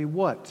as a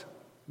what?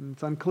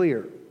 It's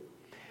unclear.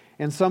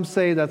 And some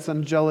say that's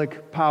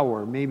angelic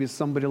power. Maybe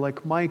somebody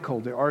like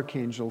Michael, the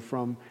archangel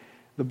from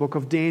the book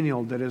of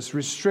Daniel, that is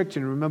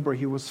restricting. Remember,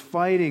 he was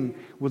fighting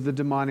with the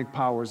demonic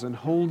powers and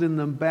holding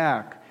them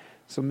back.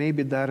 So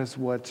maybe that is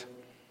what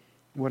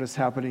is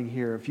happening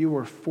here. If you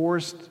were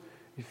forced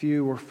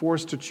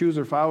to choose,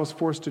 or if I was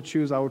forced to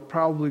choose, I would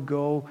probably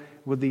go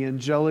with the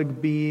angelic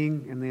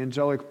being and the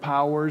angelic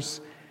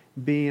powers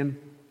being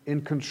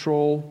in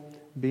control,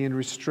 being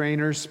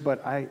restrainers,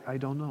 but I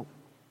don't know.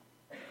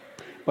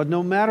 But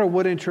no matter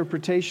what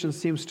interpretation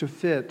seems to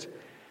fit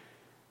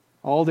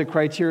all the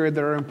criteria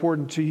that are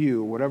important to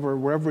you,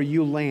 wherever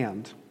you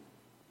land,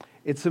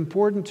 it's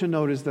important to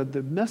notice that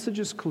the message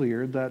is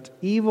clear that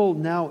evil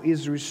now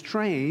is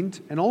restrained,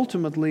 and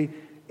ultimately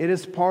it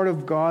is part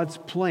of God's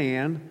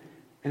plan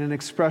and an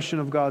expression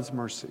of God's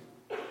mercy.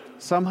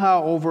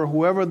 Somehow, over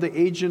whoever the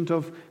agent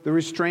of the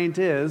restraint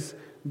is,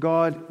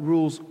 God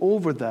rules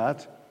over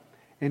that,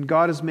 and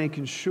God is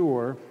making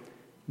sure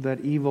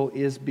that evil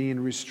is being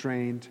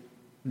restrained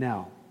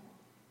now.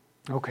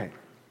 Okay.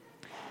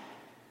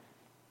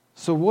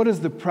 So what is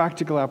the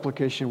practical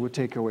application we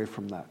take away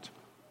from that?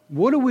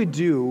 What do we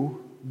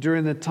do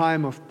during the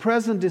time of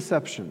present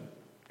deception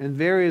and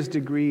various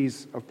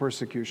degrees of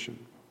persecution?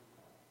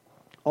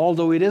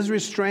 Although it is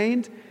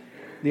restrained,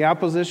 the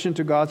opposition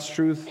to God's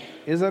truth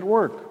is at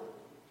work.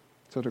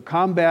 So to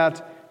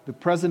combat the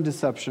present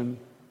deception,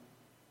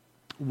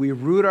 we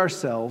root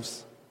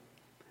ourselves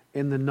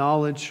in the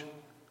knowledge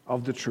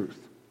of the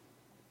truth.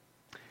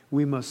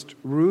 We must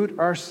root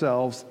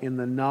ourselves in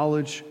the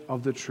knowledge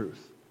of the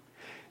truth.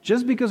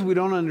 Just because we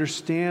don't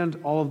understand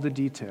all of the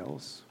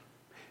details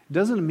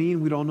doesn't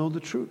mean we don't know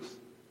the truth.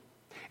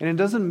 And it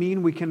doesn't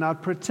mean we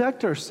cannot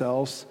protect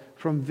ourselves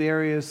from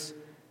various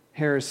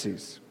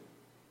heresies.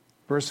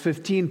 Verse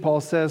 15,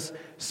 Paul says,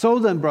 "So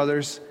then,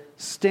 brothers,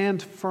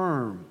 stand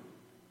firm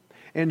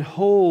and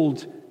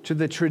hold to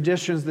the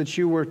traditions that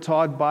you were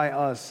taught by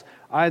us,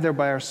 either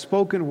by our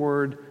spoken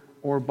word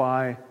or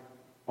by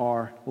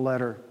our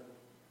letter."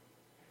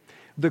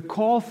 The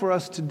call for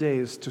us today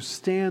is to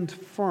stand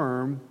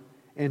firm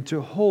and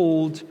to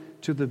hold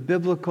to the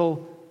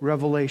biblical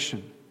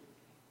revelation.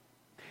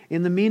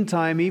 In the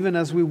meantime, even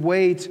as we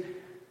wait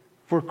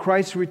for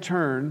Christ's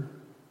return,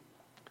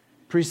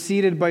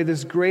 preceded by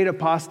this great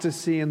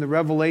apostasy and the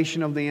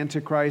revelation of the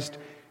Antichrist,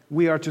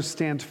 we are to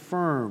stand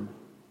firm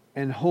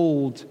and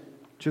hold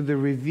to the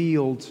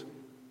revealed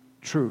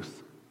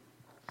truth.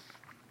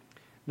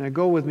 Now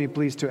go with me,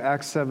 please, to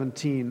Acts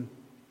 17,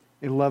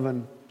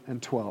 11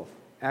 and 12.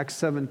 Acts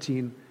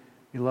 17,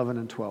 11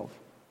 and 12.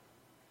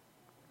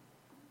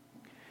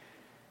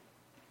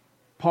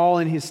 Paul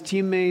and his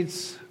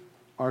teammates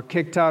are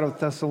kicked out of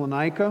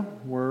Thessalonica,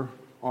 where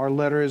our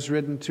letter is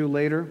written to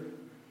later.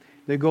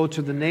 They go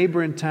to the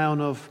neighboring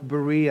town of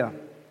Berea.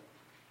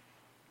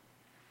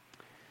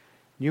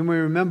 You may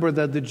remember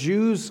that the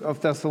Jews of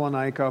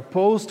Thessalonica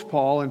opposed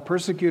Paul and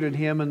persecuted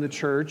him and the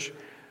church,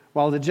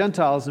 while the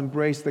Gentiles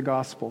embraced the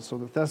gospel. So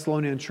the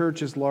Thessalonian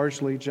church is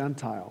largely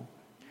Gentile.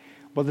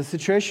 But the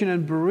situation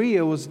in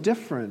Berea was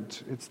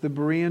different. It's the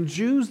Berean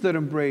Jews that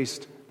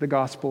embraced the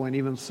gospel, and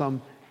even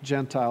some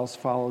Gentiles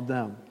followed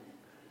them.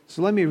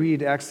 So let me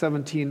read Acts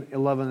 17,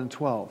 11 and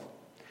 12.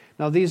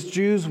 Now these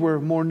Jews were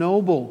more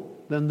noble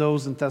than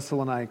those in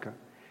Thessalonica.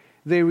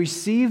 They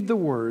received the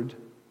word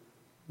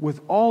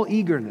with all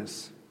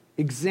eagerness,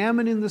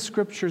 examining the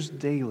scriptures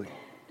daily,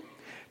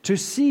 to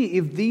see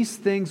if these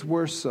things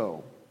were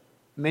so.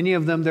 Many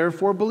of them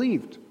therefore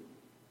believed,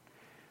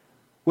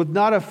 with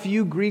not a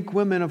few Greek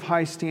women of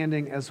high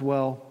standing as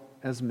well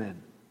as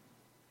men.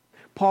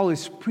 Paul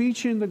is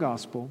preaching the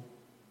gospel,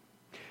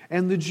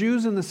 and the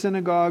Jews in the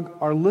synagogue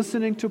are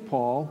listening to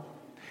Paul,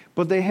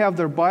 but they have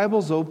their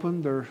Bibles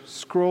open, their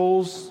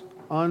scrolls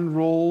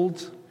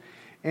unrolled,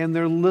 and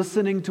they're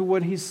listening to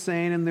what he's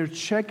saying, and they're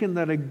checking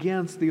that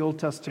against the Old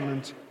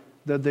Testament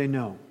that they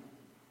know.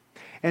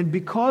 And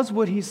because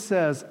what he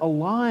says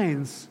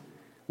aligns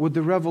with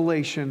the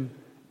revelation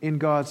in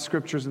God's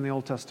scriptures in the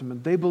Old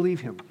Testament, they believe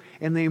him.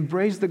 And they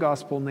embrace the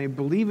gospel, and they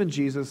believe in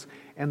Jesus,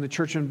 and the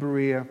church in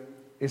Berea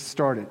is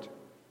started.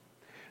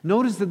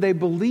 Notice that they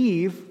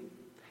believe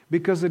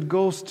because it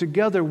goes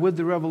together with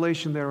the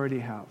revelation they already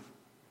have.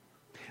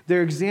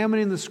 They're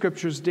examining the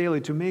scriptures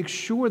daily to make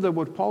sure that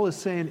what Paul is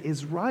saying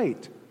is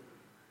right,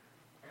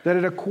 that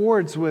it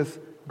accords with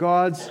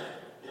God's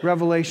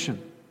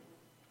revelation.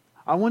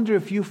 I wonder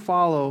if you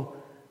follow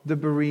the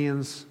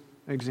Bereans'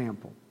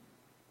 example.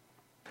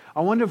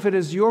 I wonder if it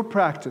is your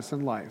practice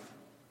in life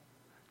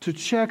to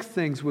check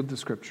things with the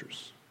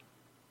Scriptures.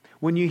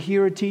 When you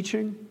hear a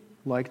teaching,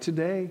 like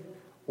today,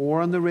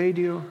 or on the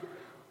radio,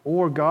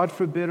 or God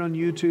forbid on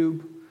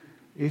YouTube,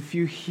 if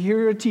you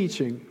hear a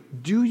teaching,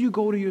 do you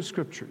go to your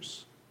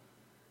Scriptures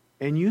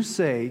and you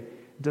say,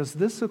 does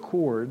this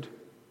accord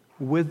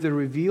with the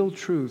revealed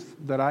truth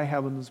that I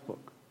have in this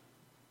book?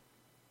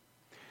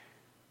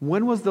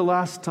 When was the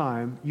last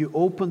time you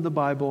opened the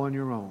Bible on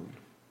your own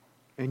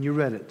and you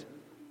read it?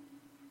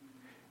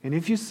 And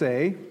if you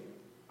say,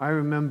 I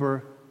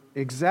remember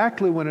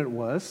exactly when it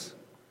was,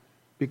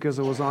 because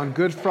it was on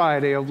Good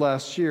Friday of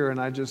last year, and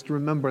I just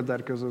remembered that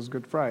because it was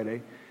Good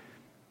Friday,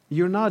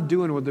 you're not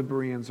doing what the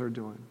Bereans are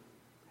doing.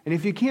 And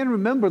if you can't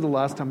remember the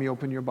last time you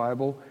opened your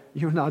Bible,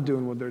 you're not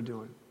doing what they're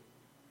doing.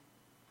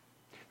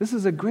 This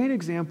is a great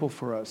example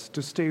for us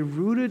to stay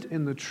rooted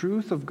in the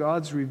truth of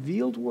God's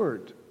revealed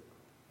Word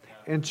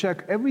and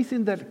check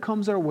everything that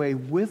comes our way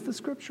with the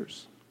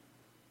Scriptures.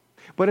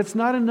 But it's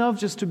not enough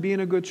just to be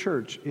in a good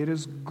church. It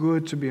is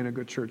good to be in a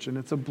good church, and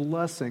it's a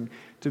blessing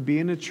to be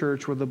in a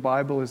church where the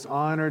Bible is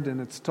honored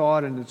and it's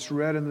taught and it's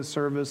read in the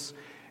service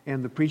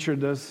and the preacher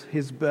does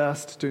his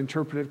best to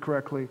interpret it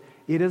correctly.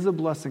 It is a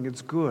blessing.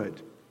 It's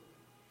good.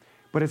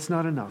 But it's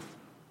not enough.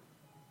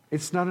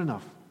 It's not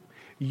enough.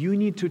 You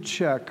need to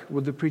check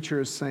what the preacher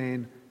is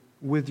saying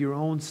with your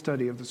own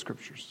study of the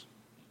Scriptures.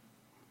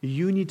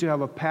 You need to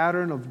have a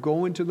pattern of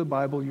going to the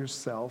Bible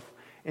yourself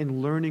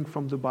and learning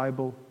from the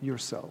Bible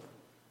yourself.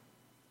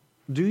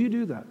 Do you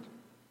do that?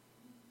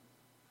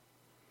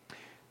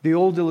 The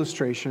old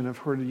illustration,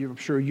 I'm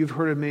sure you've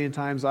heard it many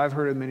times, I've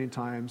heard it many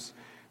times,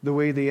 the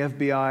way the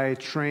FBI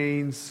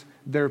trains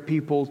their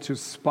people to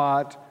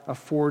spot a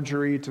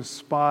forgery, to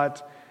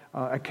spot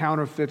a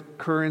counterfeit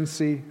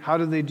currency. How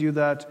do they do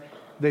that?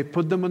 They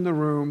put them in the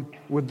room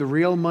with the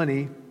real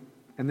money,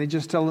 and they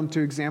just tell them to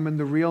examine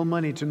the real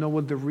money, to know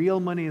what the real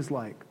money is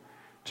like,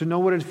 to know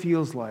what it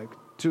feels like,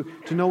 to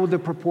know what the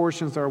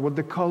proportions are, what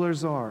the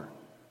colors are.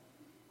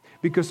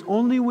 Because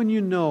only when you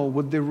know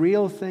what the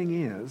real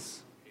thing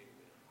is,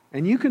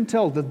 and you can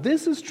tell that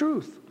this is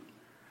truth,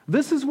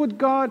 this is what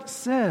God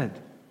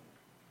said,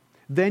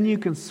 then you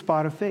can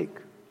spot a fake.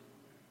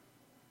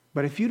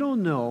 But if you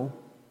don't know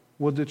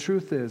what the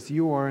truth is,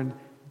 you are in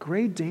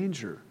great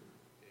danger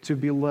to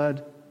be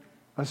led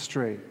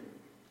astray.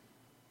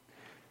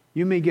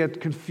 You may get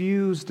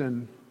confused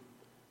and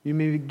you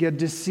may get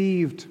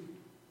deceived,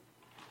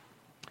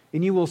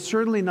 and you will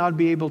certainly not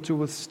be able to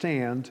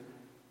withstand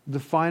the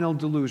final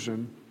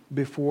delusion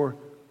before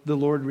the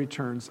Lord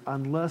returns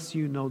unless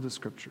you know the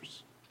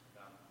Scriptures.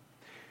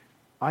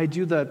 I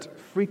do that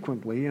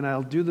frequently, and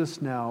I'll do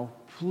this now.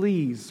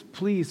 Please,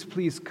 please,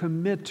 please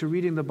commit to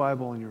reading the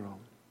Bible on your own.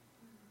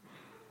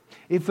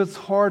 If it's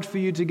hard for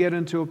you to get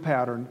into a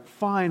pattern,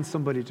 find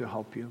somebody to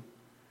help you.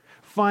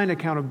 Find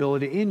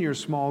accountability in your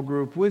small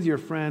group, with your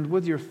friend,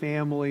 with your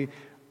family.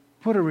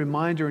 Put a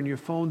reminder in your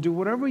phone. Do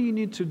whatever you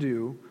need to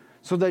do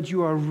so that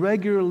you are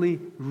regularly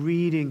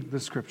reading the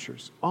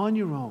Scriptures on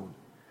your own,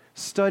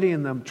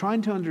 studying them,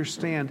 trying to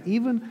understand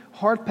even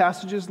hard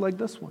passages like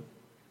this one.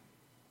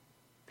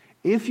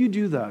 If you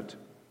do that,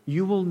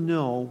 you will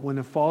know when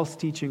a false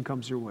teaching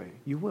comes your way.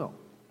 You will.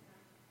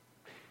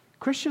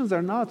 Christians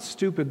are not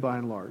stupid by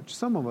and large.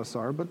 Some of us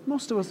are, but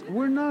most of us,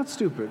 we're not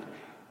stupid.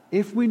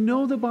 If we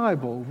know the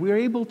Bible, we're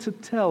able to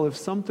tell if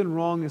something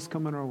wrong is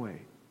coming our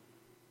way.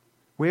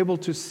 We're able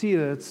to see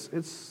that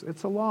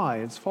it's a lie,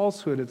 it's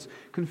falsehood, it's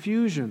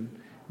confusion,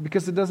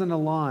 because it doesn't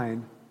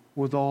align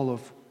with all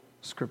of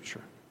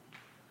Scripture.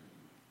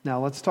 Now,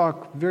 let's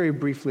talk very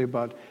briefly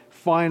about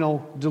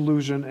final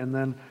delusion, and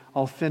then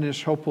I'll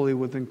finish, hopefully,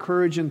 with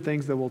encouraging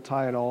things that will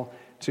tie it all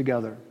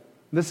together.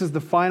 This is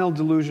the final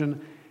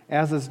delusion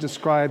as is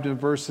described in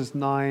verses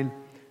 9,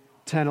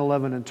 10,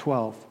 11, and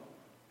 12.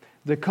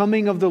 The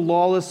coming of the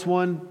lawless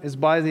one is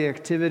by the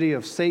activity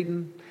of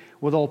Satan,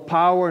 with all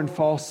power and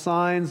false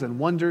signs and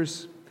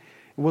wonders,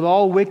 with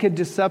all wicked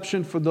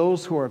deception for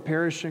those who are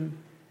perishing,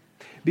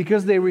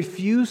 because they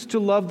refuse to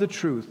love the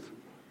truth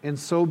and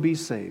so be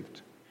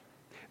saved.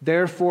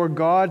 Therefore,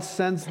 God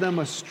sends them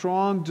a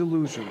strong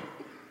delusion,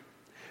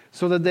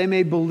 so that they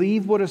may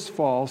believe what is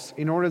false,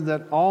 in order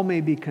that all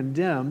may be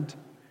condemned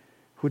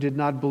who did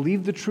not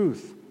believe the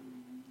truth,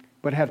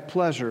 but had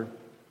pleasure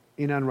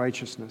in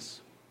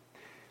unrighteousness.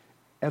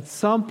 At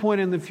some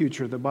point in the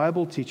future, the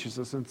Bible teaches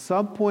us, at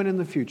some point in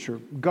the future,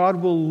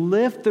 God will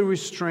lift the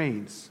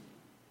restraints,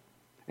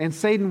 and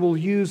Satan will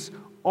use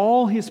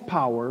all his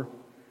power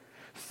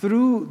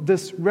through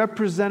this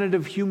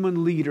representative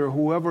human leader,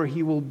 whoever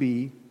he will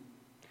be,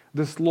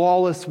 this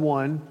lawless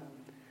one,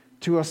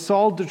 to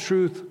assault the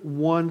truth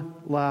one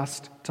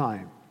last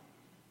time.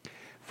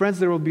 Friends,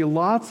 there will be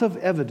lots of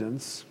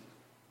evidence,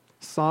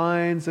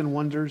 signs and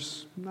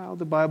wonders. Now,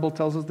 the Bible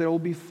tells us they will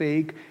be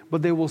fake,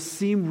 but they will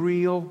seem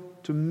real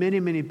to many,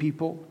 many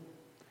people.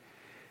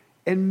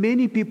 And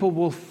many people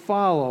will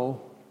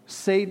follow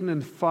Satan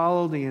and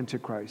follow the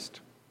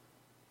Antichrist.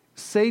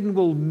 Satan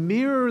will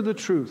mirror the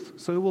truth,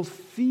 so it will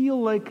feel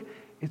like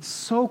it's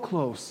so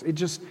close. It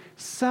just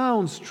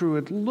sounds true,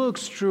 it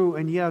looks true,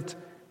 and yet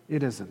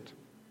it isn't.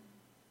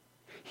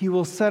 He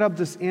will set up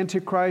this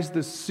Antichrist,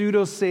 this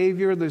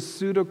pseudo-Savior, this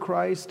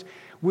pseudo-Christ,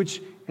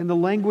 which in the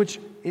language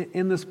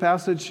in this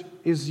passage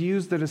is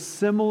used that is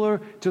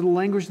similar to the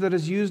language that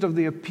is used of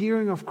the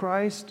appearing of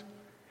Christ.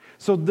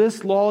 So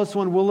this lawless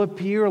one will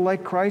appear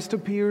like Christ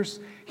appears.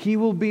 He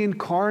will be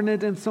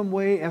incarnate in some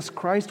way as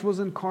Christ was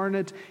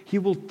incarnate. He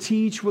will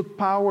teach with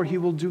power. He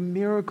will do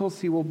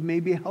miracles. He will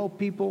maybe help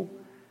people.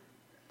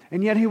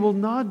 And yet he will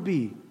not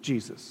be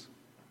Jesus.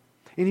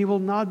 And he will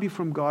not be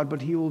from God,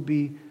 but he will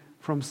be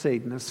from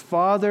Satan. As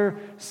Father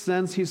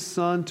sends his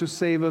Son to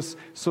save us,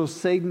 so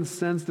Satan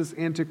sends this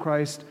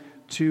Antichrist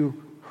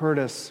to hurt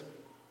us.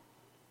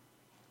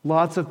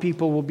 Lots of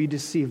people will be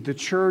deceived. The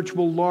church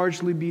will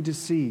largely be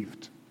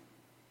deceived.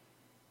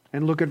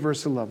 And look at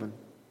verse 11.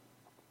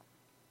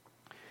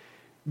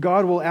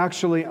 God will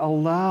actually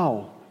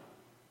allow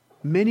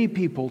many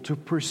people to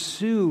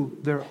pursue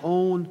their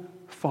own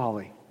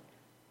folly.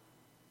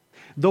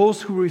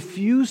 Those who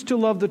refuse to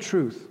love the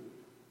truth,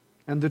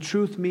 and the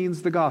truth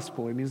means the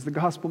gospel, it means the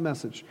gospel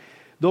message.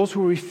 Those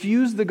who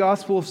refuse the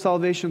gospel of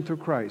salvation through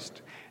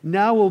Christ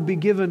now will be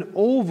given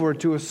over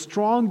to a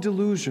strong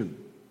delusion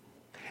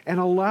and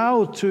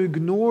allowed to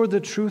ignore the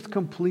truth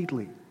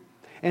completely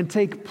and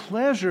take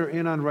pleasure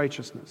in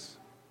unrighteousness.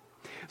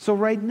 So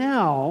right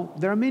now,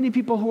 there are many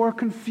people who are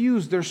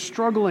confused, they're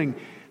struggling.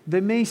 They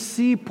may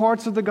see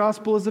parts of the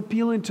gospel as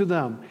appealing to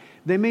them.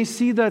 They may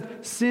see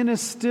that sin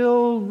is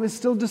still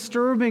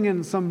disturbing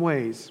in some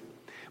ways.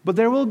 But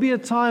there will be a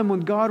time when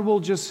God will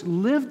just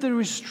lift the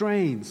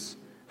restraints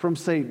from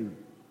Satan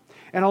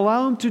and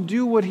allow him to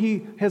do what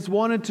he has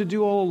wanted to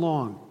do all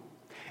along.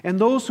 And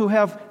those who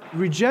have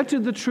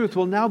rejected the truth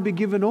will now be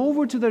given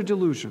over to their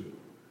delusion.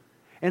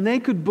 And they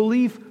could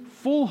believe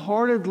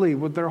full-heartedly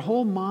with their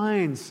whole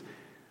minds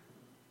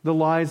the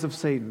lies of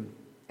Satan.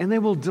 And they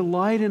will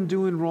delight in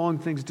doing wrong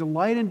things,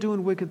 delight in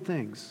doing wicked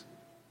things.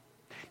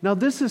 Now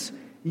this is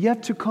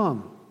yet to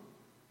come.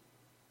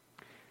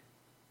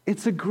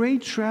 It's a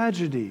great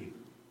tragedy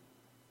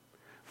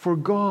for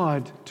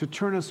God to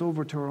turn us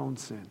over to our own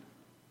sin.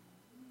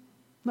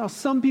 Now,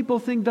 some people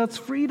think that's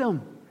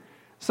freedom.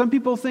 Some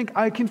people think,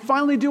 I can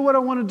finally do what I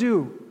want to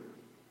do.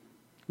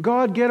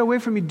 God, get away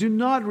from me. Do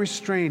not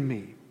restrain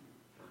me.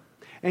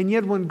 And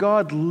yet when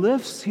God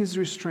lifts his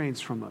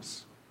restraints from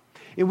us,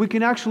 and we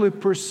can actually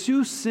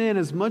pursue sin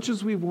as much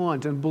as we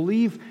want and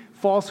believe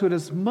falsehood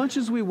as much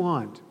as we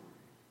want,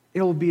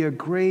 it will be a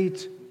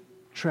great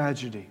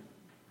tragedy.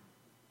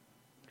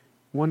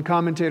 One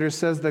commentator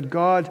says that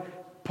God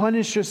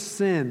punishes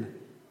sin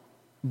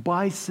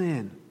by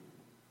sin.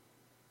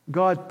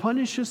 God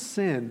punishes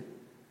sin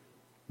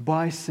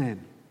by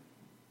sin.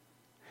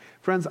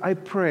 Friends, I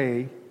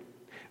pray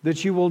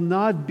that you will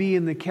not be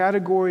in the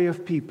category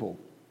of people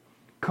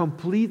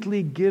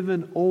completely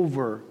given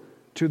over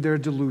to their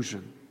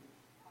delusion.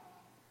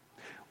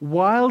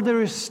 While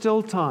there is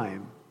still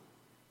time,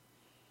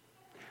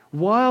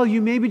 while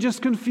you may be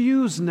just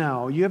confused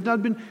now, you have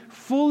not been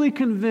fully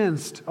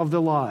convinced of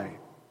the lie,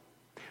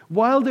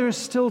 while there is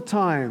still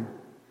time,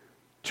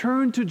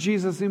 turn to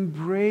Jesus,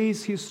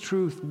 embrace his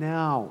truth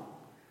now,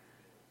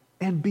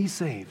 and be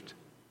saved.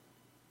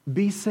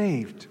 Be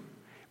saved.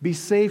 Be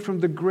saved from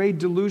the great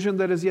delusion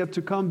that is yet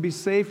to come. Be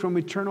saved from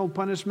eternal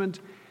punishment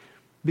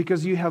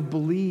because you have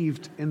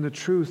believed in the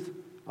truth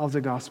of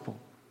the gospel.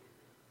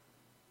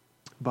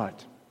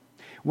 But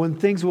when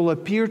things will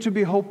appear to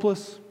be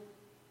hopeless,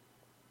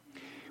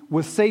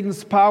 with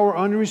Satan's power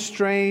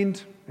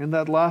unrestrained in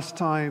that last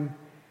time,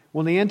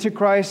 when the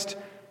Antichrist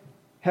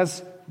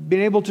has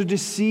been able to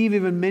deceive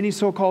even many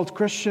so-called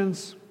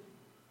Christians,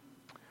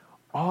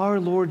 our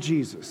Lord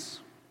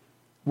Jesus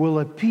will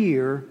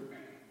appear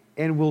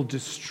and will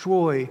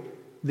destroy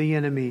the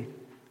enemy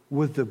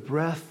with the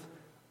breath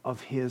of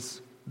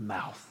his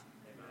mouth.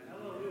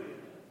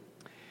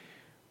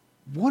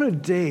 What a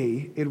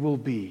day it will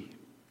be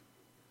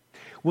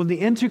when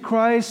the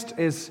Antichrist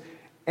is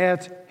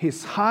at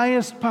his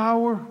highest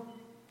power,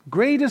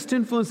 greatest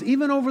influence,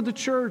 even over the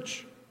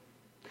church.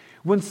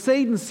 When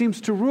Satan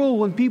seems to rule,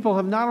 when people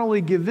have not only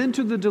given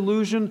to the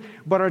delusion,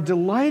 but are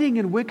delighting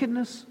in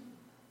wickedness.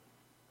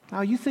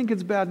 Now, you think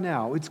it's bad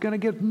now. It's going to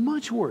get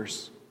much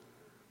worse.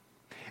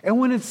 And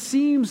when it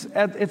seems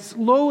at its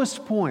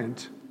lowest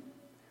point,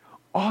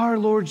 our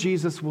Lord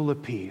Jesus will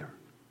appear.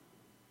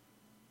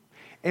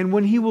 And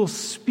when he will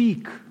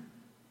speak,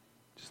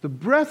 just the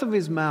breath of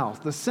his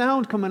mouth, the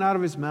sound coming out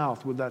of his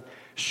mouth, with that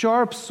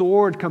sharp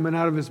sword coming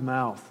out of his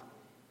mouth,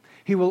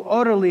 he will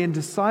utterly and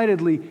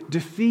decidedly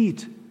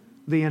defeat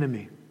the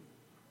enemy.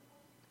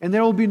 And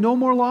there will be no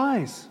more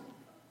lies.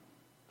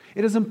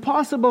 It is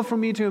impossible for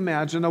me to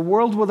imagine a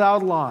world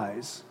without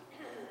lies.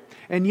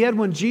 And yet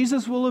when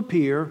Jesus will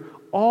appear,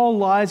 all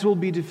lies will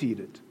be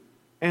defeated,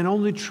 and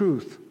only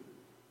truth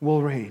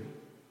will reign.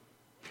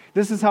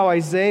 This is how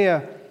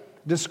Isaiah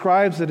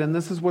describes it, and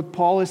this is what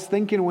Paul is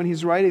thinking when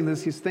he's writing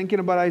this. He's thinking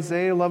about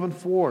Isaiah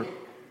 11:4.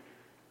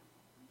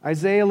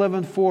 Isaiah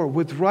 11:4,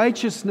 with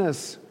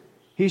righteousness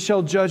he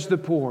shall judge the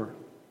poor.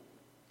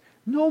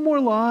 No more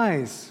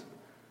lies,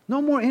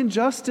 no more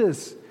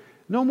injustice,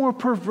 no more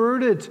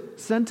perverted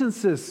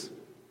sentences.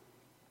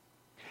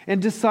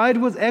 And decide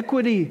with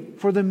equity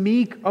for the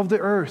meek of the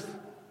earth.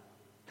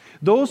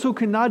 Those who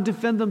cannot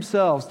defend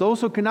themselves,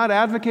 those who cannot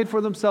advocate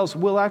for themselves,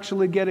 will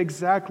actually get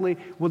exactly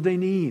what they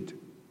need.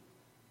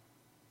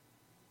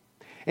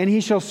 And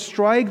he shall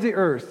strike the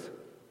earth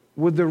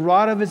with the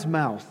rod of his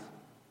mouth,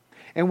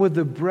 and with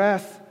the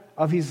breath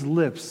of his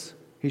lips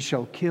he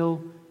shall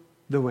kill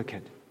the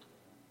wicked.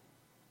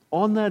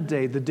 On that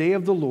day, the day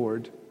of the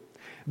Lord,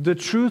 the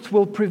truth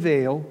will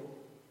prevail,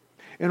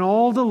 and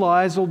all the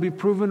lies will be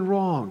proven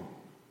wrong.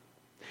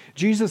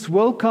 Jesus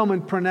will come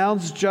and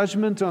pronounce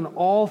judgment on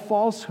all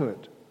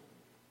falsehood.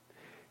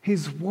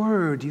 His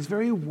word, His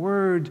very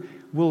word,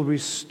 will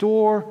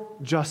restore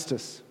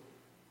justice.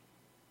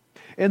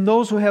 And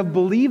those who have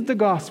believed the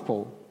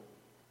gospel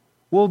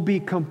will be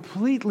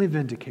completely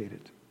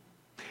vindicated.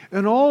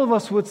 And all of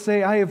us would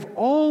say, I have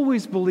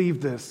always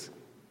believed this.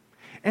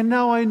 And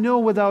now I know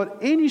without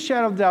any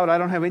shadow of doubt, I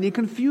don't have any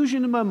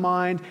confusion in my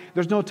mind,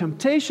 there's no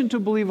temptation to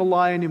believe a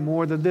lie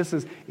anymore, that this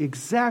is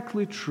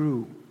exactly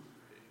true.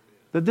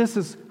 That this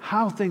is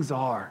how things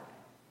are.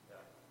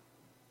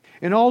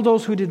 And all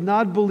those who did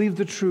not believe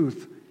the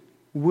truth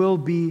will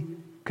be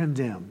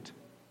condemned.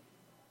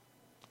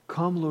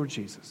 Come, Lord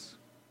Jesus.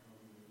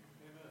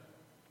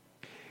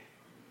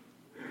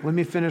 Let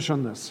me finish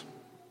on this.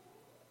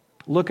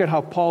 Look at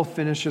how Paul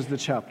finishes the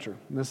chapter.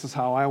 This is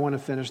how I want to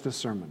finish this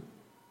sermon.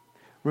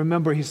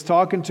 Remember, he's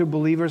talking to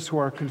believers who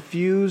are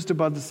confused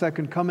about the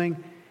second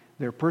coming.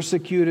 They're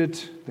persecuted.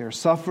 They're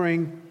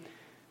suffering,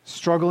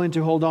 struggling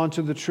to hold on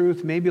to the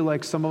truth. Maybe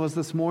like some of us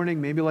this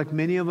morning, maybe like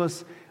many of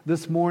us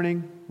this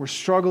morning, we're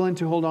struggling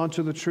to hold on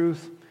to the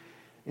truth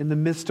in the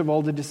midst of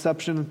all the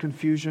deception and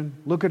confusion.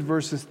 Look at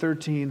verses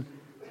 13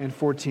 and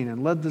 14,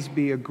 and let this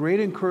be a great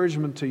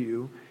encouragement to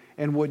you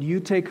and what you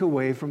take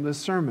away from this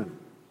sermon.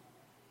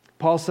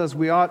 Paul says,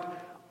 we ought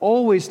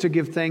always to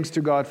give thanks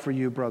to God for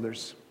you,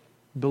 brothers,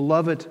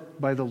 beloved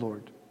by the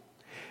Lord,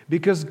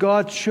 because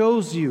God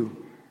chose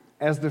you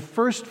as the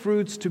first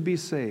fruits to be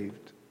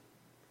saved,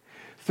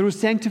 through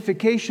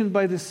sanctification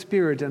by the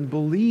Spirit and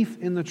belief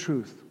in the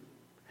truth.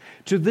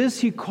 To this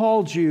He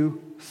called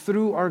you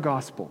through our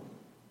gospel,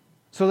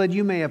 so that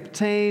you may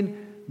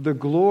obtain the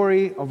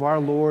glory of our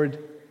Lord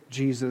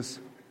Jesus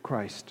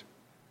Christ.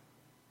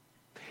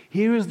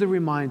 Here is the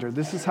reminder.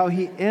 This is how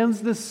he ends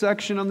this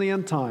section on the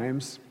end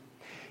times.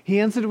 He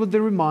ends it with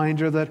the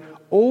reminder that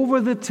over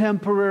the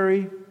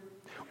temporary,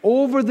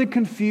 over the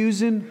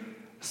confusion,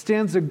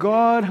 stands a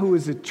God who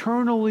is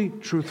eternally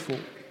truthful.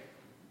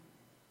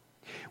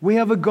 We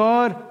have a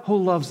God who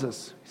loves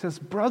us. He says,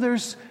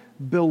 brothers,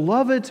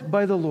 beloved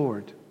by the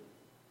Lord.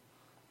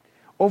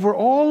 Over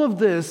all of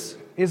this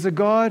is a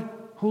God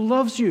who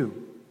loves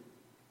you.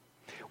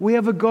 We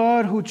have a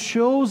God who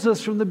chose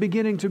us from the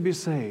beginning to be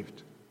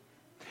saved.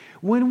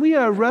 When we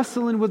are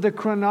wrestling with the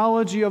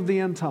chronology of the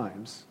end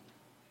times,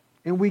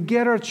 and we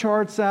get our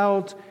charts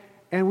out,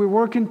 and we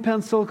work in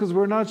pencil because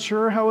we're not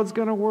sure how it's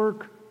going to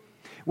work,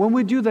 when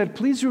we do that,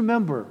 please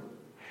remember,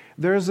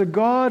 there is a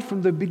God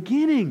from the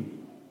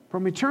beginning,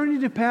 from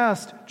eternity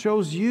past,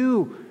 chose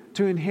you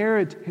to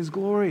inherit His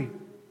glory.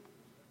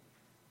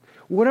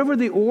 Whatever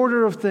the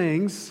order of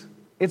things,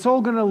 it's all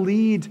going to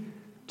lead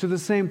to the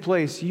same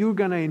place. You're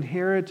going to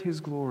inherit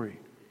His glory.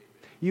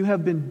 You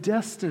have been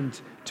destined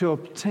to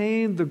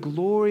obtain the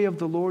glory of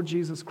the Lord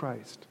Jesus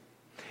Christ.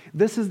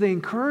 This is the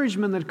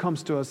encouragement that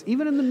comes to us,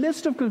 even in the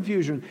midst of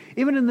confusion,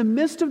 even in the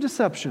midst of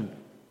deception.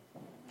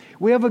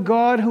 We have a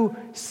God who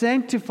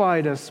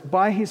sanctified us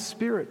by His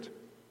Spirit,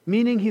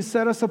 meaning He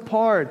set us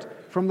apart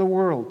from the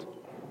world.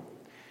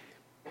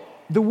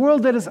 The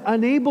world that is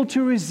unable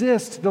to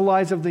resist the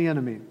lies of the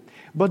enemy.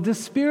 But the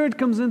Spirit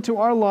comes into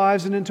our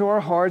lives and into our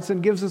hearts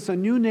and gives us a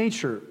new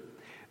nature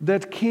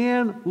that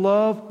can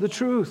love the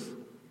truth.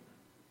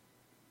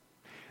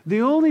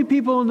 The only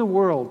people in the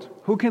world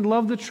who can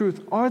love the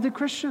truth are the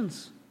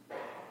Christians.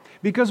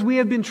 Because we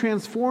have been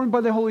transformed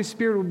by the Holy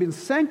Spirit, we've been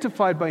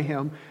sanctified by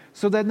Him,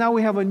 so that now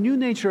we have a new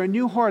nature, a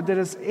new heart that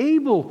is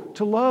able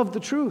to love the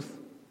truth.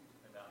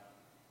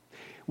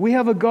 We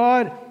have a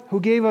God who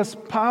gave us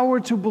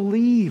power to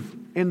believe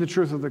in the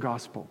truth of the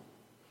gospel.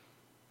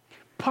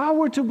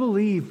 Power to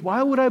believe.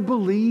 Why would I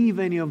believe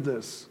any of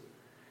this?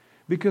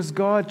 Because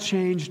God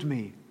changed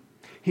me.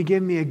 He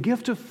gave me a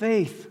gift of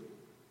faith.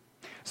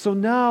 So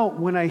now,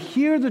 when I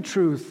hear the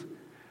truth,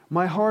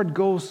 my heart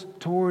goes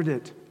toward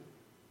it.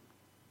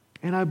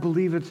 And I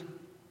believe it.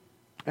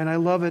 And I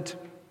love it.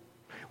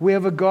 We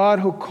have a God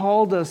who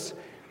called us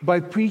by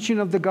preaching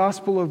of the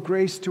gospel of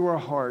grace to our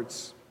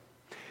hearts.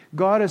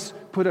 God has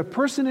put a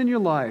person in your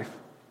life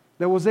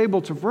that was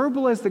able to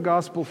verbalize the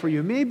gospel for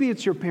you. Maybe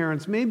it's your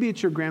parents, maybe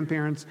it's your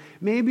grandparents,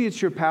 maybe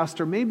it's your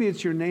pastor, maybe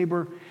it's your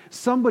neighbor.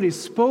 Somebody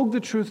spoke the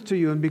truth to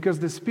you, and because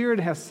the Spirit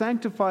has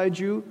sanctified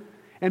you,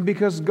 and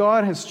because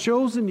God has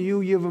chosen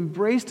you, you've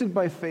embraced it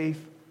by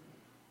faith,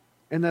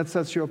 and that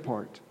sets you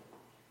apart.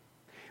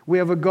 We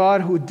have a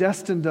God who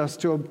destined us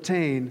to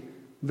obtain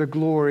the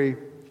glory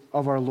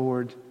of our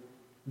Lord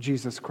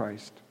Jesus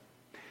Christ.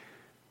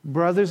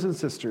 Brothers and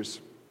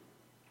sisters,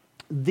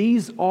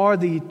 these are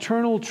the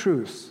eternal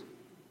truths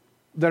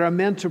that are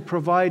meant to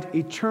provide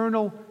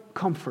eternal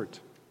comfort.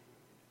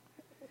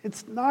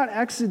 It's not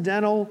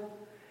accidental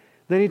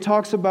that he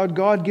talks about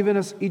God giving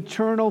us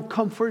eternal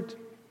comfort,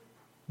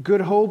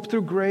 good hope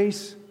through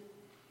grace.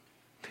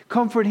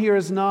 Comfort here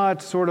is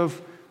not sort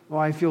of, oh,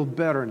 I feel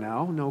better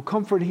now. No,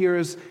 comfort here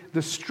is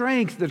the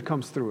strength that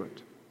comes through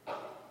it.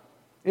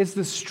 It's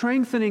the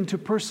strengthening to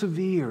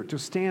persevere, to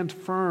stand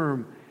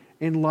firm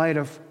in light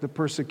of the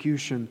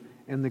persecution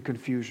and the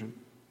confusion.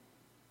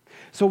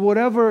 So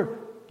whatever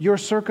your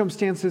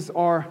circumstances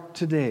are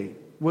today,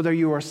 whether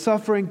you are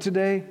suffering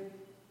today,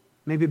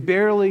 maybe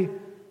barely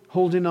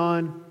holding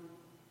on,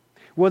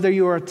 whether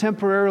you are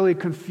temporarily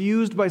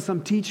confused by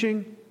some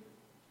teaching,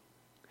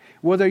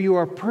 whether you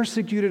are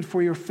persecuted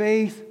for your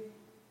faith,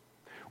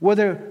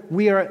 whether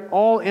we are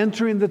all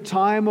entering the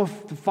time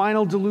of the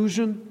final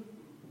delusion,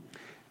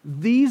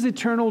 these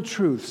eternal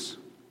truths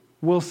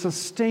will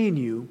sustain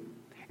you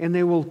and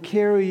they will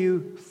carry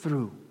you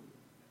through.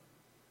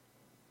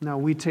 Now,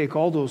 we take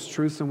all those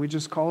truths and we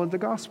just call it the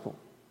gospel.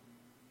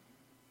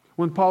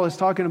 When Paul is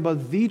talking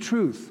about the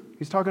truth,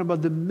 he's talking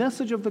about the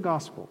message of the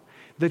gospel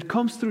that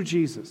comes through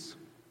Jesus,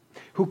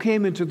 who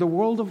came into the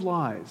world of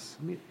lies.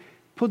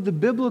 Put the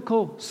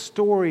biblical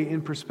story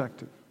in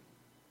perspective.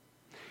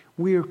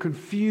 We are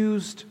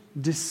confused,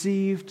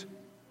 deceived,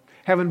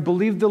 haven't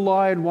believed the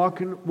lie and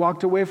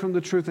walked away from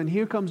the truth. And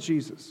here comes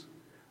Jesus,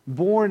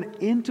 born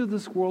into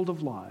this world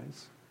of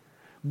lies,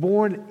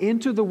 born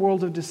into the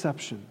world of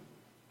deception.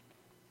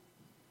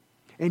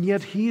 And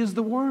yet He is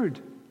the Word.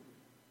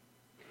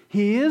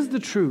 He is the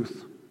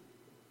truth.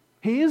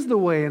 He is the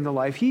way and the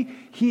life. He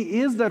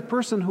is that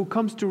person who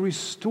comes to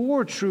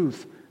restore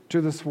truth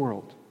to this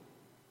world.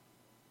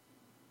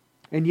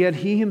 And yet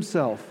He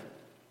Himself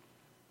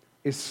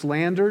is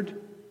slandered,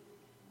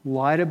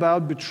 lied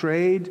about,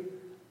 betrayed,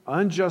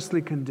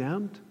 unjustly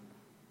condemned,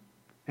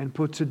 and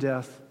put to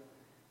death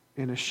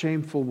in a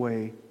shameful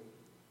way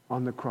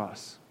on the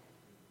cross.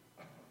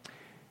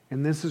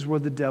 And this is where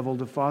the devil,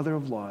 the father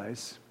of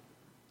lies,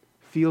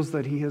 feels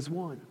that he has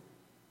won.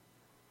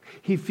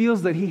 He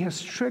feels that he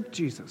has tricked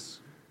Jesus,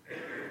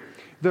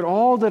 that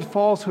all that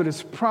falsehood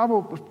is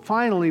probably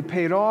finally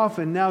paid off,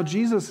 and now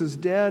Jesus is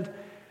dead,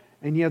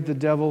 and yet the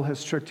devil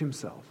has tricked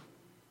himself.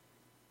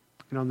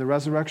 And on the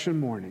resurrection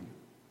morning,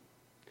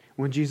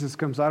 when Jesus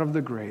comes out of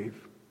the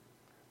grave,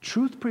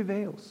 truth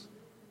prevails.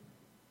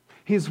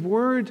 His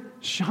word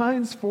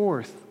shines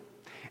forth,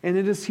 and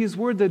it is His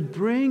word that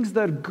brings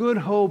that good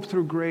hope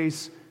through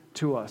grace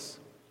to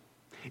us.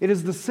 It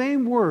is the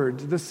same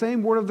word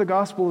of the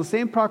gospel, the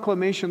same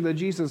proclamation that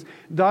Jesus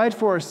died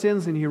for our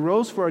sins and He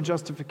rose for our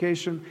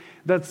justification,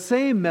 that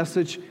same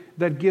message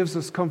that gives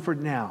us comfort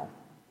now.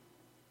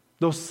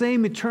 Those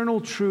same eternal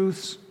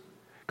truths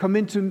come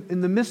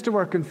in the midst of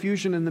our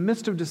confusion, in the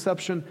midst of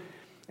deception,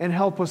 and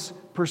help us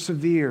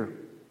persevere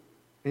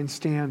and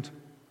stand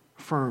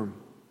firm.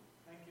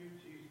 Thank you,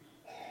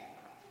 Jesus.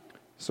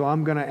 So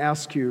I'm going to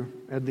ask you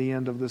at the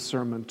end of this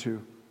sermon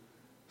to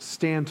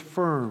stand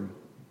firm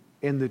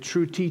in the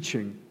true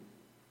teaching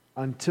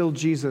until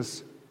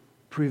Jesus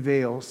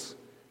prevails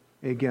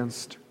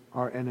against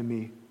our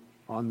enemy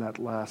on that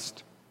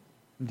last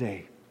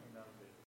day.